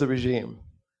depose the regime.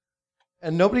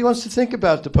 And nobody wants to think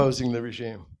about deposing the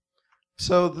regime.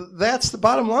 So that's the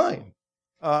bottom line.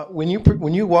 When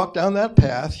you walk down that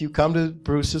path, you come to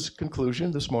Bruce's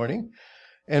conclusion this morning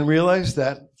and realize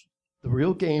that the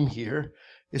real game here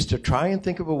is to try and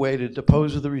think of a way to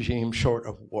depose the regime short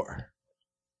of war.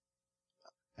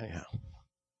 Anyhow.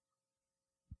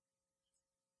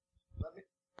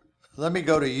 Let me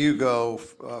go to you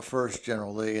first,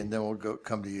 General Lee, and then we'll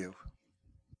come to you.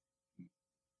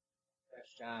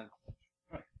 Thanks, John.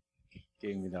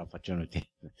 Giving me the opportunity.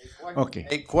 Okay.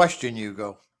 A question,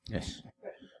 Hugo. Yes.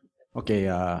 Okay.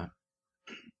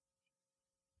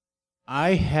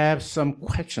 I have some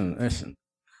questions. Listen.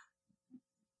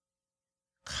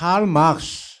 Karl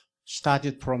Marx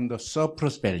started from the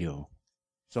surplus value.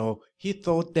 So he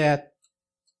thought that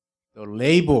the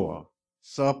labor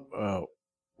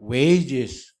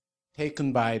wages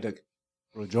taken by the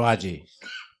bourgeoisie.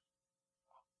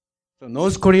 So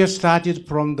North Korea started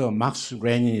from the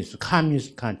Marx-Leninist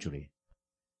communist country.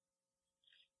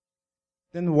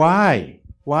 Then why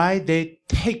they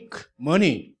take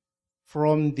money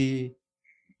from the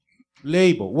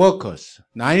labor workers,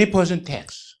 90%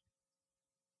 tax?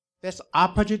 That's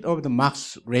opposite of the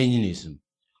Marx-Leninism.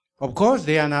 Of course,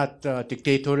 they are not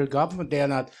dictatorial government. They are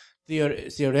not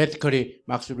theoretically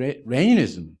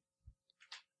Marx-Leninism.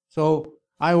 So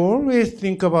I always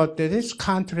think about this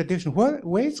contradiction. Where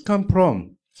it's come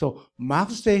from? So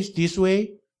Marx says this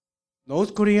way,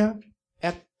 North Korea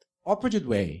act opposite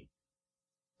way.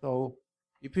 So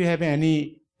if you have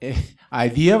any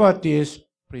idea about this,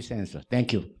 please answer.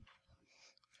 Thank you.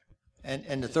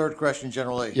 And the third question,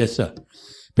 General Lee. Yes, sir.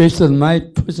 Based on my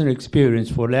personal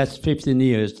experience for the last 15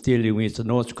 years dealing with the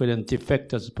North Korean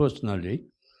defectors personally,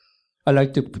 I'd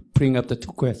like to bring up the 2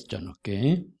 questions,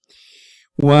 okay?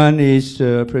 One is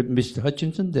Mr.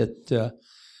 Hutchinson, that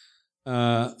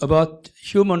about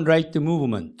human rights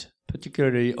movement,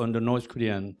 particularly on the North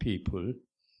Korean people.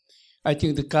 I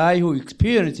think the guy who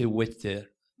experienced with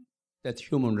that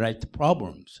human rights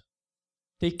problems,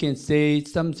 they can say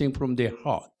something from their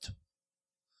heart.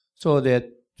 So that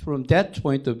from that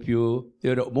point of view,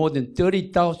 there are more than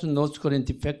 30,000 North Korean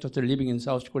defectors living in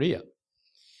South Korea.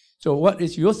 So what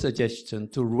is your suggestion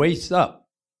to raise up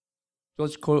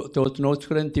those North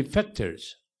Korean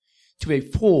defectors to a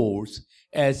force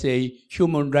as a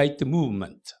human rights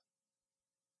movement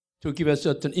to give a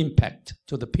certain impact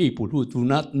to the people who do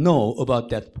not know about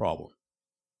that problem?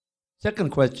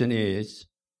 Second question is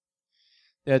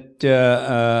that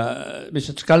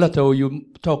Mr. Scarlatoiu, you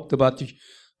talked about the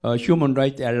Human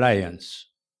Rights Alliance.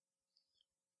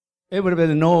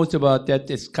 Everybody knows about that.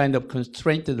 It's kind of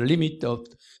constraint and limit of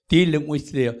dealing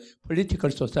with their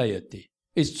political society.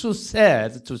 It's so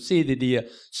sad to see the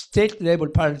state-level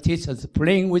politicians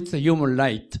playing with the human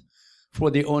right for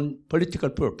their own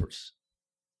political purpose.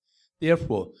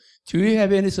 Therefore, do you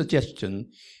have any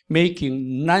suggestion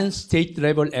making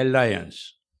non-state-level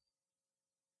alliance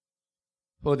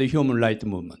for the human rights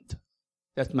movement?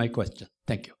 That's my question.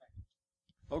 Thank you.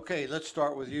 Okay, let's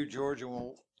start with you, George, and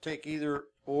we'll take either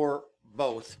or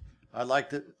both. I'd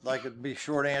like it to be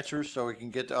short answers so we can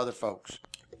get to other folks.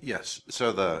 Yes.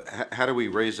 So how do we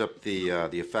raise up the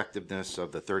effectiveness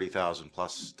of the 30,000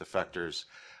 plus defectors?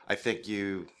 I think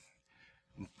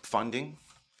funding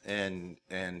and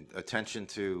attention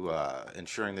to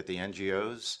ensuring that the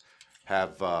NGOs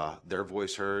have their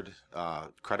voice heard,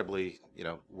 credibly,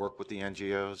 work with the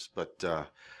NGOs. But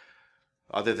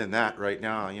other than that, right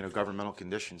now, governmental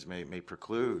conditions may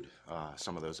preclude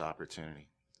some of those opportunities.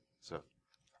 So,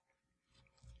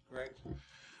 Greg?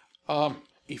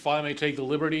 If I may take the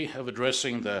liberty of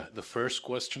addressing the first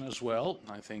question as well,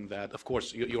 I think that, of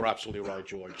course, you're absolutely right,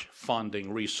 George.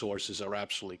 Funding, resources are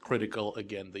absolutely critical.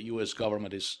 Again, the U.S.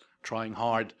 government is trying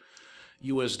hard.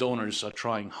 U.S. donors are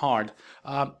trying hard.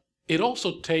 It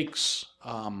also takes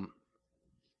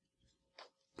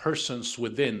persons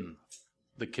within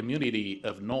the community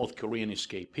of North Korean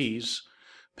escapees,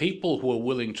 people who are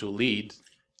willing to lead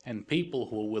and people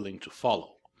who are willing to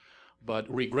follow. But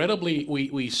regrettably,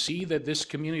 we see that this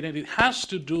community, and it has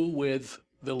to do with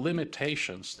the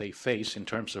limitations they face in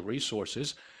terms of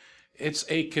resources. It's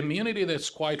a community that's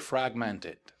quite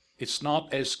fragmented. It's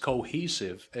not as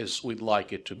cohesive as we'd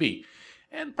like it to be.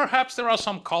 And perhaps there are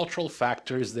some cultural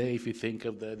factors there, if you think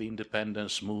of the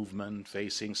independence movement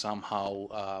facing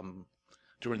somehow,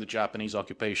 during the Japanese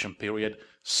occupation period,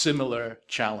 similar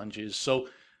challenges. So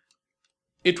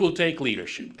it will take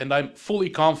leadership, and I'm fully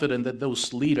confident that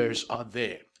those leaders are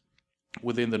there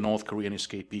within the North Korean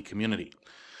escapee community.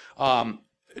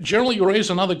 Generally, you raise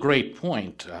another great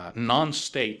point,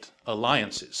 non-state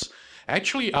alliances.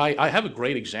 Actually, I have a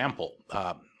great example.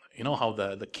 You know how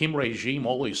the Kim regime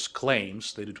always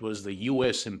claims that it was the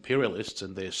U.S. imperialists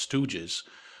and their stooges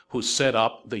who set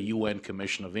up the UN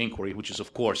Commission of Inquiry, which is,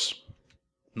 of course,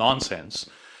 nonsense.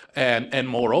 And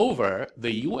moreover,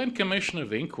 the UN Commission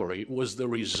of Inquiry was the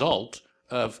result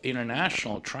of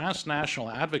international, transnational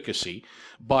advocacy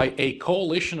by a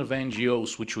coalition of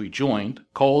NGOs which we joined,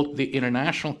 called the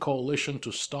International Coalition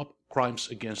to Stop Crimes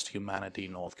Against Humanity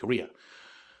in North Korea.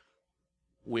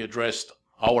 We addressed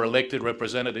our elected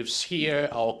representatives here,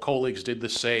 our colleagues did the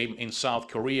same in South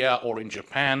Korea or in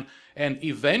Japan, and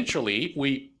eventually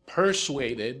we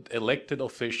persuaded elected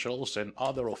officials and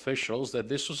other officials that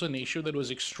this was an issue that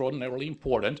was extraordinarily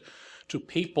important to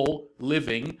people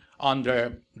living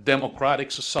under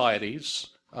democratic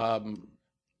societies,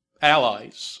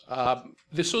 allies.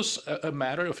 This was a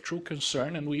matter of true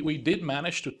concern, and we did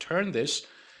manage to turn this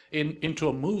into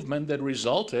a movement that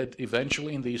resulted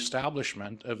eventually in the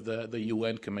establishment of the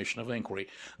UN Commission of Inquiry.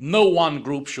 No one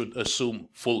group should assume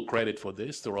full credit for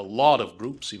this. There are a lot of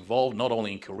groups involved, not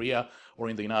only in Korea or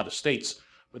in the United States,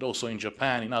 but also in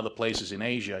Japan, in other places in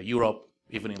Asia, Europe,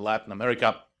 even in Latin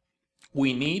America.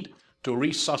 We need to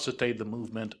resuscitate the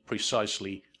movement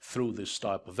precisely through this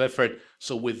type of effort.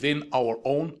 So within our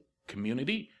own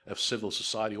community of civil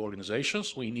society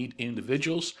organizations, we need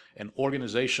individuals and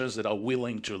organizations that are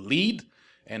willing to lead,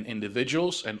 and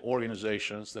individuals and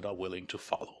organizations that are willing to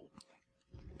follow.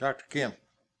 Dr. Kim.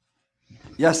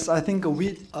 Yes, I think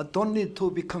we don't need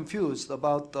to be confused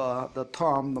about the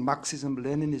term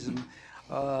Marxism-Leninism.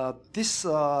 These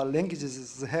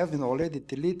languages have been already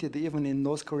deleted even in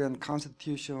North Korean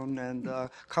constitution and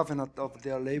covenant of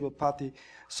their Labor Party.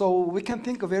 So we can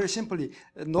think very simply,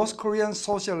 North Korean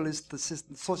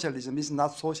socialism is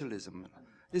not socialism.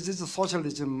 This is a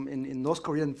socialism in North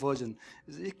Korean version.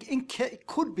 It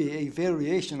could be a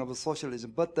variation of a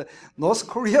socialism, but North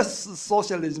Korea's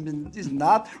socialism is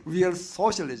not real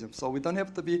socialism, so we don't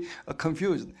have to be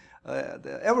confused.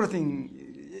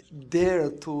 Everything there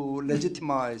to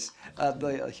legitimize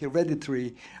the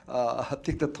hereditary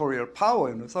dictatorial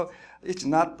power. So it's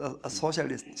not a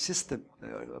socialist system,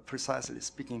 precisely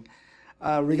speaking.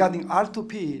 Regarding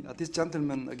R2P, this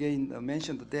gentleman again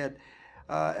mentioned that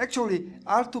actually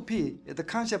R2P, the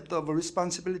concept of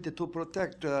responsibility to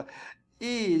protect,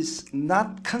 is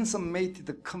not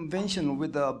consummated convention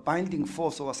with a binding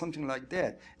force or something like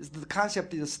that. The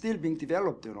concept is still being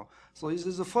developed, So this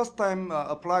is the first time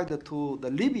applied to the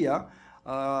Libya.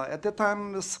 At that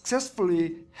time,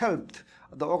 successfully helped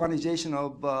the organization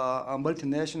of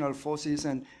multinational forces,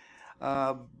 and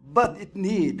but it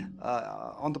need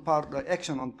on the part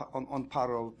action on part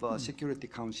of Security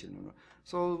Council.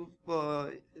 So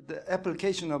the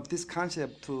application of this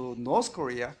concept to North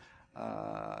Korea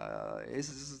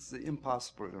is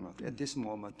impossible at this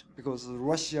moment, because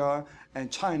Russia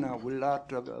and China will not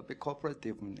be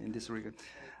cooperative in this regard.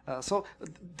 So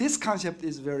this concept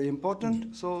is very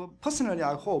important. So personally,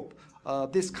 I hope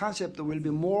this concept will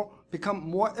become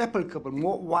more applicable,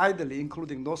 more widely,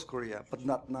 including North Korea, but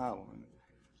not now.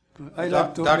 I'd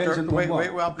like to mention wait,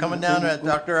 I'm coming down to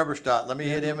Dr. Eberstadt. Let me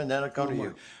hit him, and then I'll come to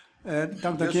you.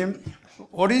 Dr. Kim,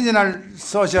 original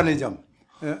socialism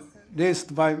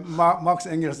raised by Marx,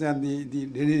 Engels, and the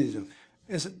Leninism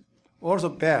is also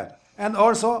bad. And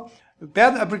also,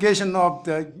 bad application of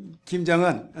the Kim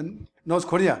Jong-un and North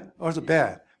Korea, also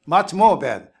bad, much more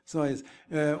bad. So it's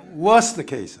worse the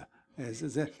case.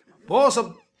 Both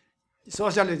of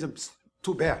socialism is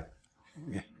too bad.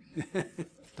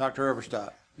 Dr.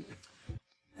 Eberstadt.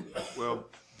 Well,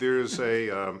 there's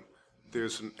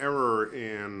an error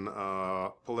in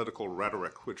political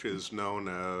rhetoric, which is known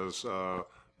as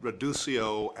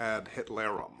reductio ad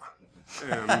Hitlerum.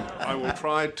 And I will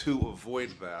try to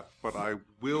avoid that, but I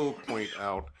will point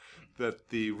out that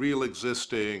the real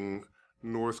existing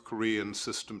North Korean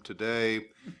system today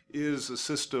is a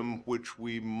system which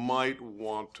we might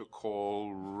want to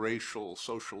call racial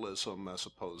socialism as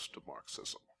opposed to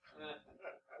Marxism.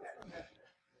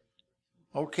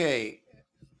 Okay.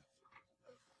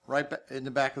 Right in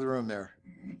the back of the room there.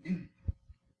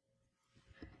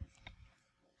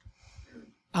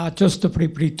 Just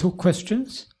briefly, two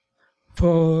questions.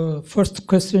 First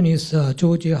question is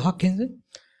George Hutchinson.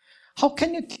 How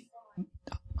can you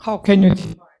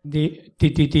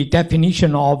the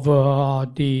definition of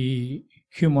the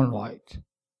human right?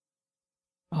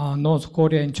 North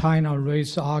Korea and China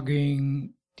always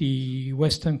arguing the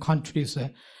Western countries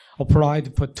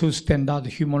applied for two standard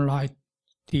human rights,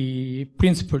 the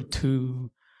principle to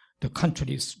the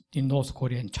countries in North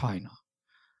Korea and China.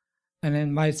 And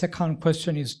then my second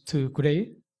question is to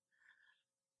Gray.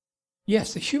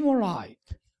 Yes, human right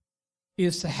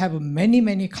is have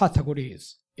many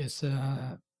categories. It's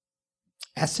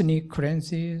ethnic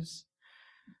clearances,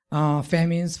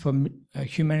 famines for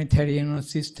humanitarian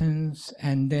assistance,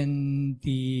 and then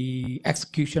the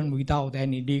execution without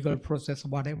any legal process,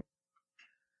 whatever.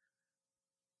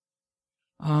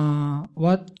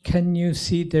 What can you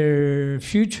see the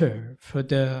future for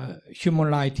the human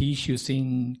rights issues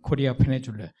in Korea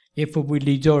Peninsula if we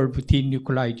resolve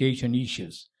denuclearization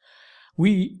issues?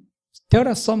 There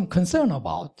are some concern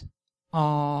about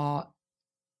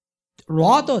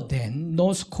rather than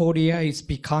North Korea is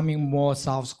becoming more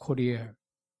South Korea.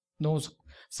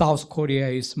 South Korea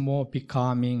is more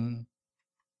becoming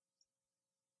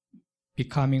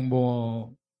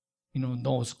more,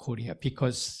 North Korea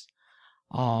because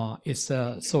it's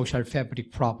a social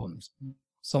fabric problems.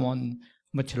 Someone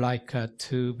much like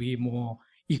to be more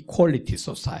equality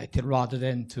society rather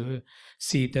than to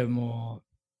see the more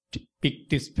big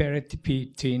disparity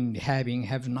between having,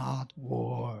 have not,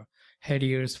 or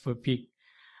harriers for big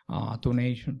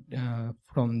donation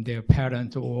from their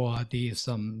parents or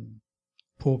some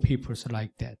poor peoples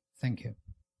like that. Thank you.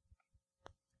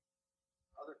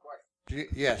 Other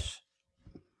questions? Yes.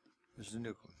 Mr.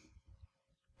 Newcomb.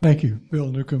 Thank you,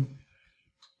 Bill Newcomb.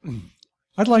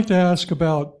 I'd like to ask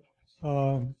about,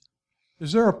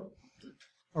 is there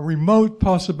a remote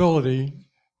possibility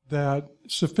that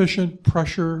sufficient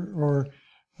pressure or,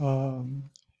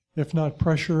 if not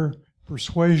pressure,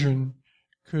 persuasion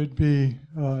could be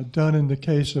done in the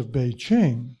case of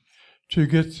Beijing to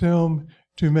get them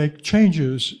to make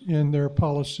changes in their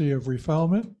policy of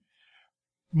refoulement?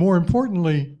 More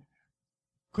importantly,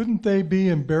 couldn't they be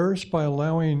embarrassed by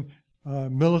allowing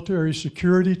military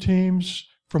security teams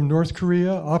from North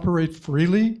Korea operate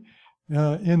freely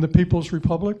in the People's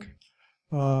Republic?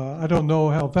 I don't know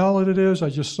how valid it is. I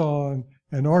just saw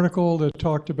an article that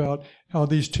talked about how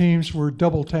these teams were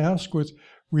double tasked with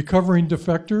recovering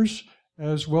defectors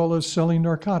as well as selling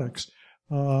narcotics.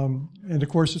 And of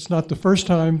course, it's not the first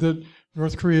time that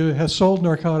North Korea has sold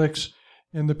narcotics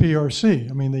in the PRC.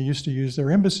 I mean, they used to use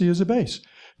their embassy as a base.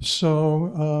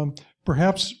 So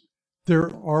perhaps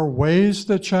there are ways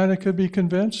that China could be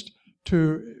convinced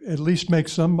to at least make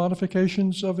some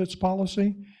modifications of its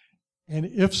policy. And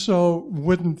if so,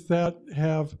 wouldn't that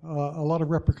have a lot of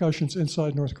repercussions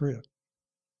inside North Korea?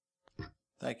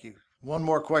 Thank you. One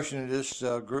more question in this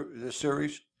this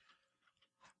series.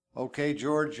 Okay,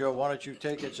 George, why don't you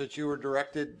take it since you were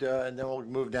directed, and then we'll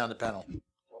move down the panel.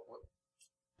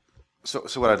 So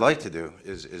what I'd like to do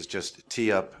is just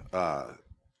tee up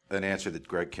an answer that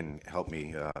Greg can help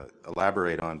me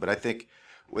elaborate on. But I think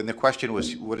when the question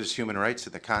was, what is human rights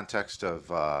in the context of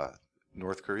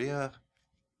North Korea?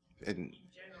 And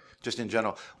just in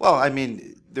general, well, I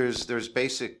mean, there's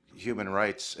basic human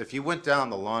rights. If you went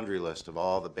down the laundry list of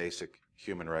all the basic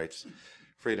human rights,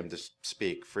 freedom to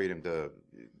speak, freedom to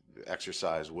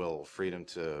exercise will, freedom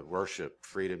to worship,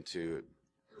 freedom to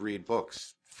read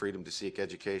books, freedom to seek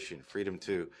education, freedom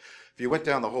to, if you went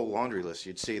down the whole laundry list,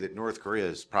 you'd see that North Korea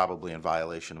is probably in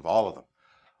violation of all of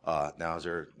them. Now, is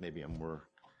there maybe a more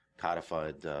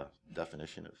codified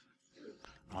definition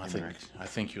I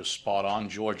think you're spot on,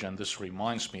 George, and this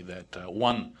reminds me that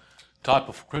one type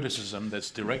of criticism that's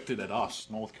directed at us,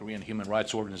 North Korean human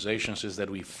rights organizations, is that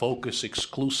we focus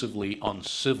exclusively on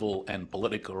civil and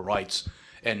political rights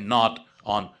and not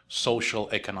on social,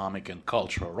 economic, and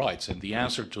cultural rights. And the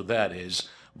answer to that is,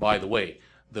 by the way,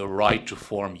 the right to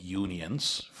form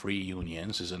unions, free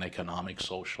unions, is an economic,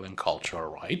 social, and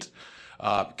cultural right.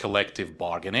 Collective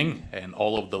bargaining and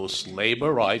all of those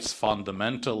labor rights,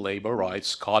 fundamental labor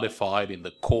rights codified in the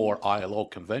core ILO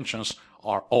conventions,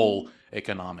 are all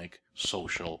economic,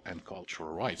 social, and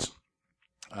cultural rights.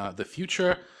 The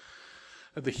future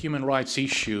of the human rights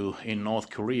issue in North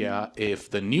Korea, if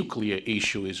the nuclear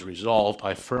issue is resolved,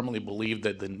 I firmly believe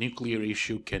that the nuclear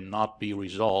issue cannot be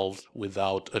resolved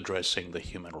without addressing the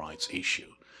human rights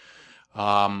issue.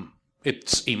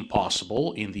 It's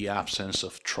impossible in the absence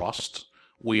of trust.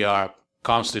 We are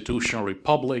constitutional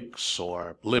republics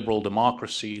or liberal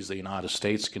democracies. The United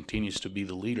States continues to be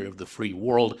the leader of the free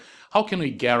world. How can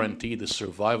we guarantee the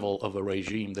survival of a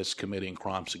regime that's committing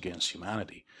crimes against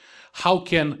humanity? How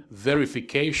can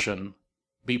verification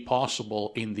be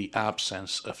possible in the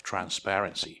absence of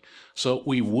transparency? So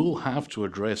we will have to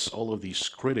address all of these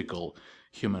critical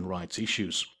human rights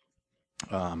issues.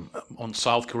 On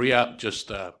South Korea,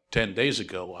 just 10 days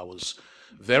ago, I was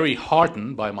very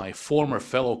heartened by my former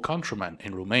fellow countrymen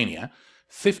in Romania.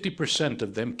 50%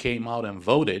 of them came out and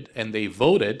voted, and they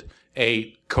voted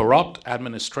a corrupt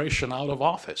administration out of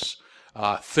office.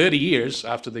 30 years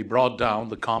after they brought down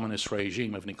the communist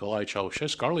regime of Nicolae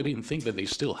Ceausescu, I really didn't think that they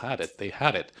still had it. They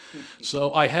had it.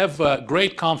 So I have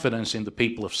great confidence in the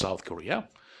people of South Korea.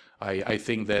 I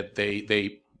think that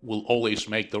they will always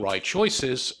make the right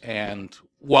choices, and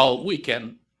while we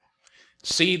can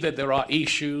see that there are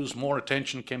issues, more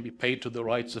attention can be paid to the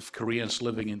rights of Koreans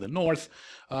living in the North,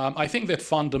 I think that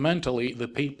fundamentally the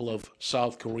people of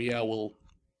South Korea will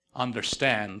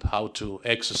understand how to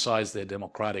exercise their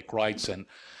democratic rights and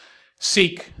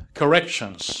seek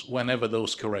corrections whenever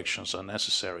those corrections are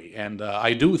necessary. And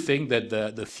I do think that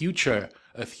the future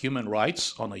of human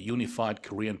rights on a unified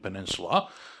Korean Peninsula,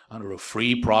 under a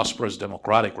free, prosperous,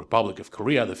 democratic Republic of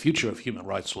Korea, the future of human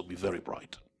rights will be very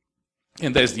bright.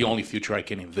 And that's the only future I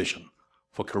can envision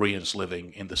for Koreans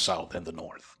living in the South and the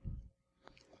North.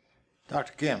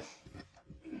 Dr. Kim.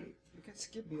 You can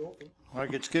skip me over. I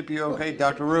can skip you, okay,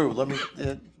 Dr. Rue. Let me,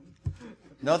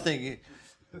 nothing,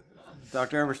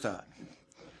 Dr. Eberstadt.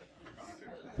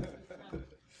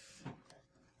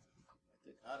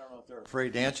 I don't know if they're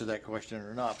afraid to answer that question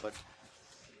or not, but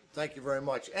thank you very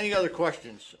much. Any other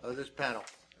questions of this panel?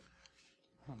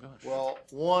 Oh, gosh. Well,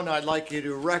 one, I'd like you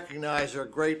to recognize their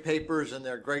great papers and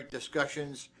their great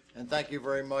discussions, and thank you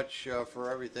very much for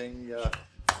everything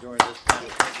during this panel.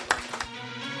 Thank you very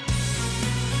much.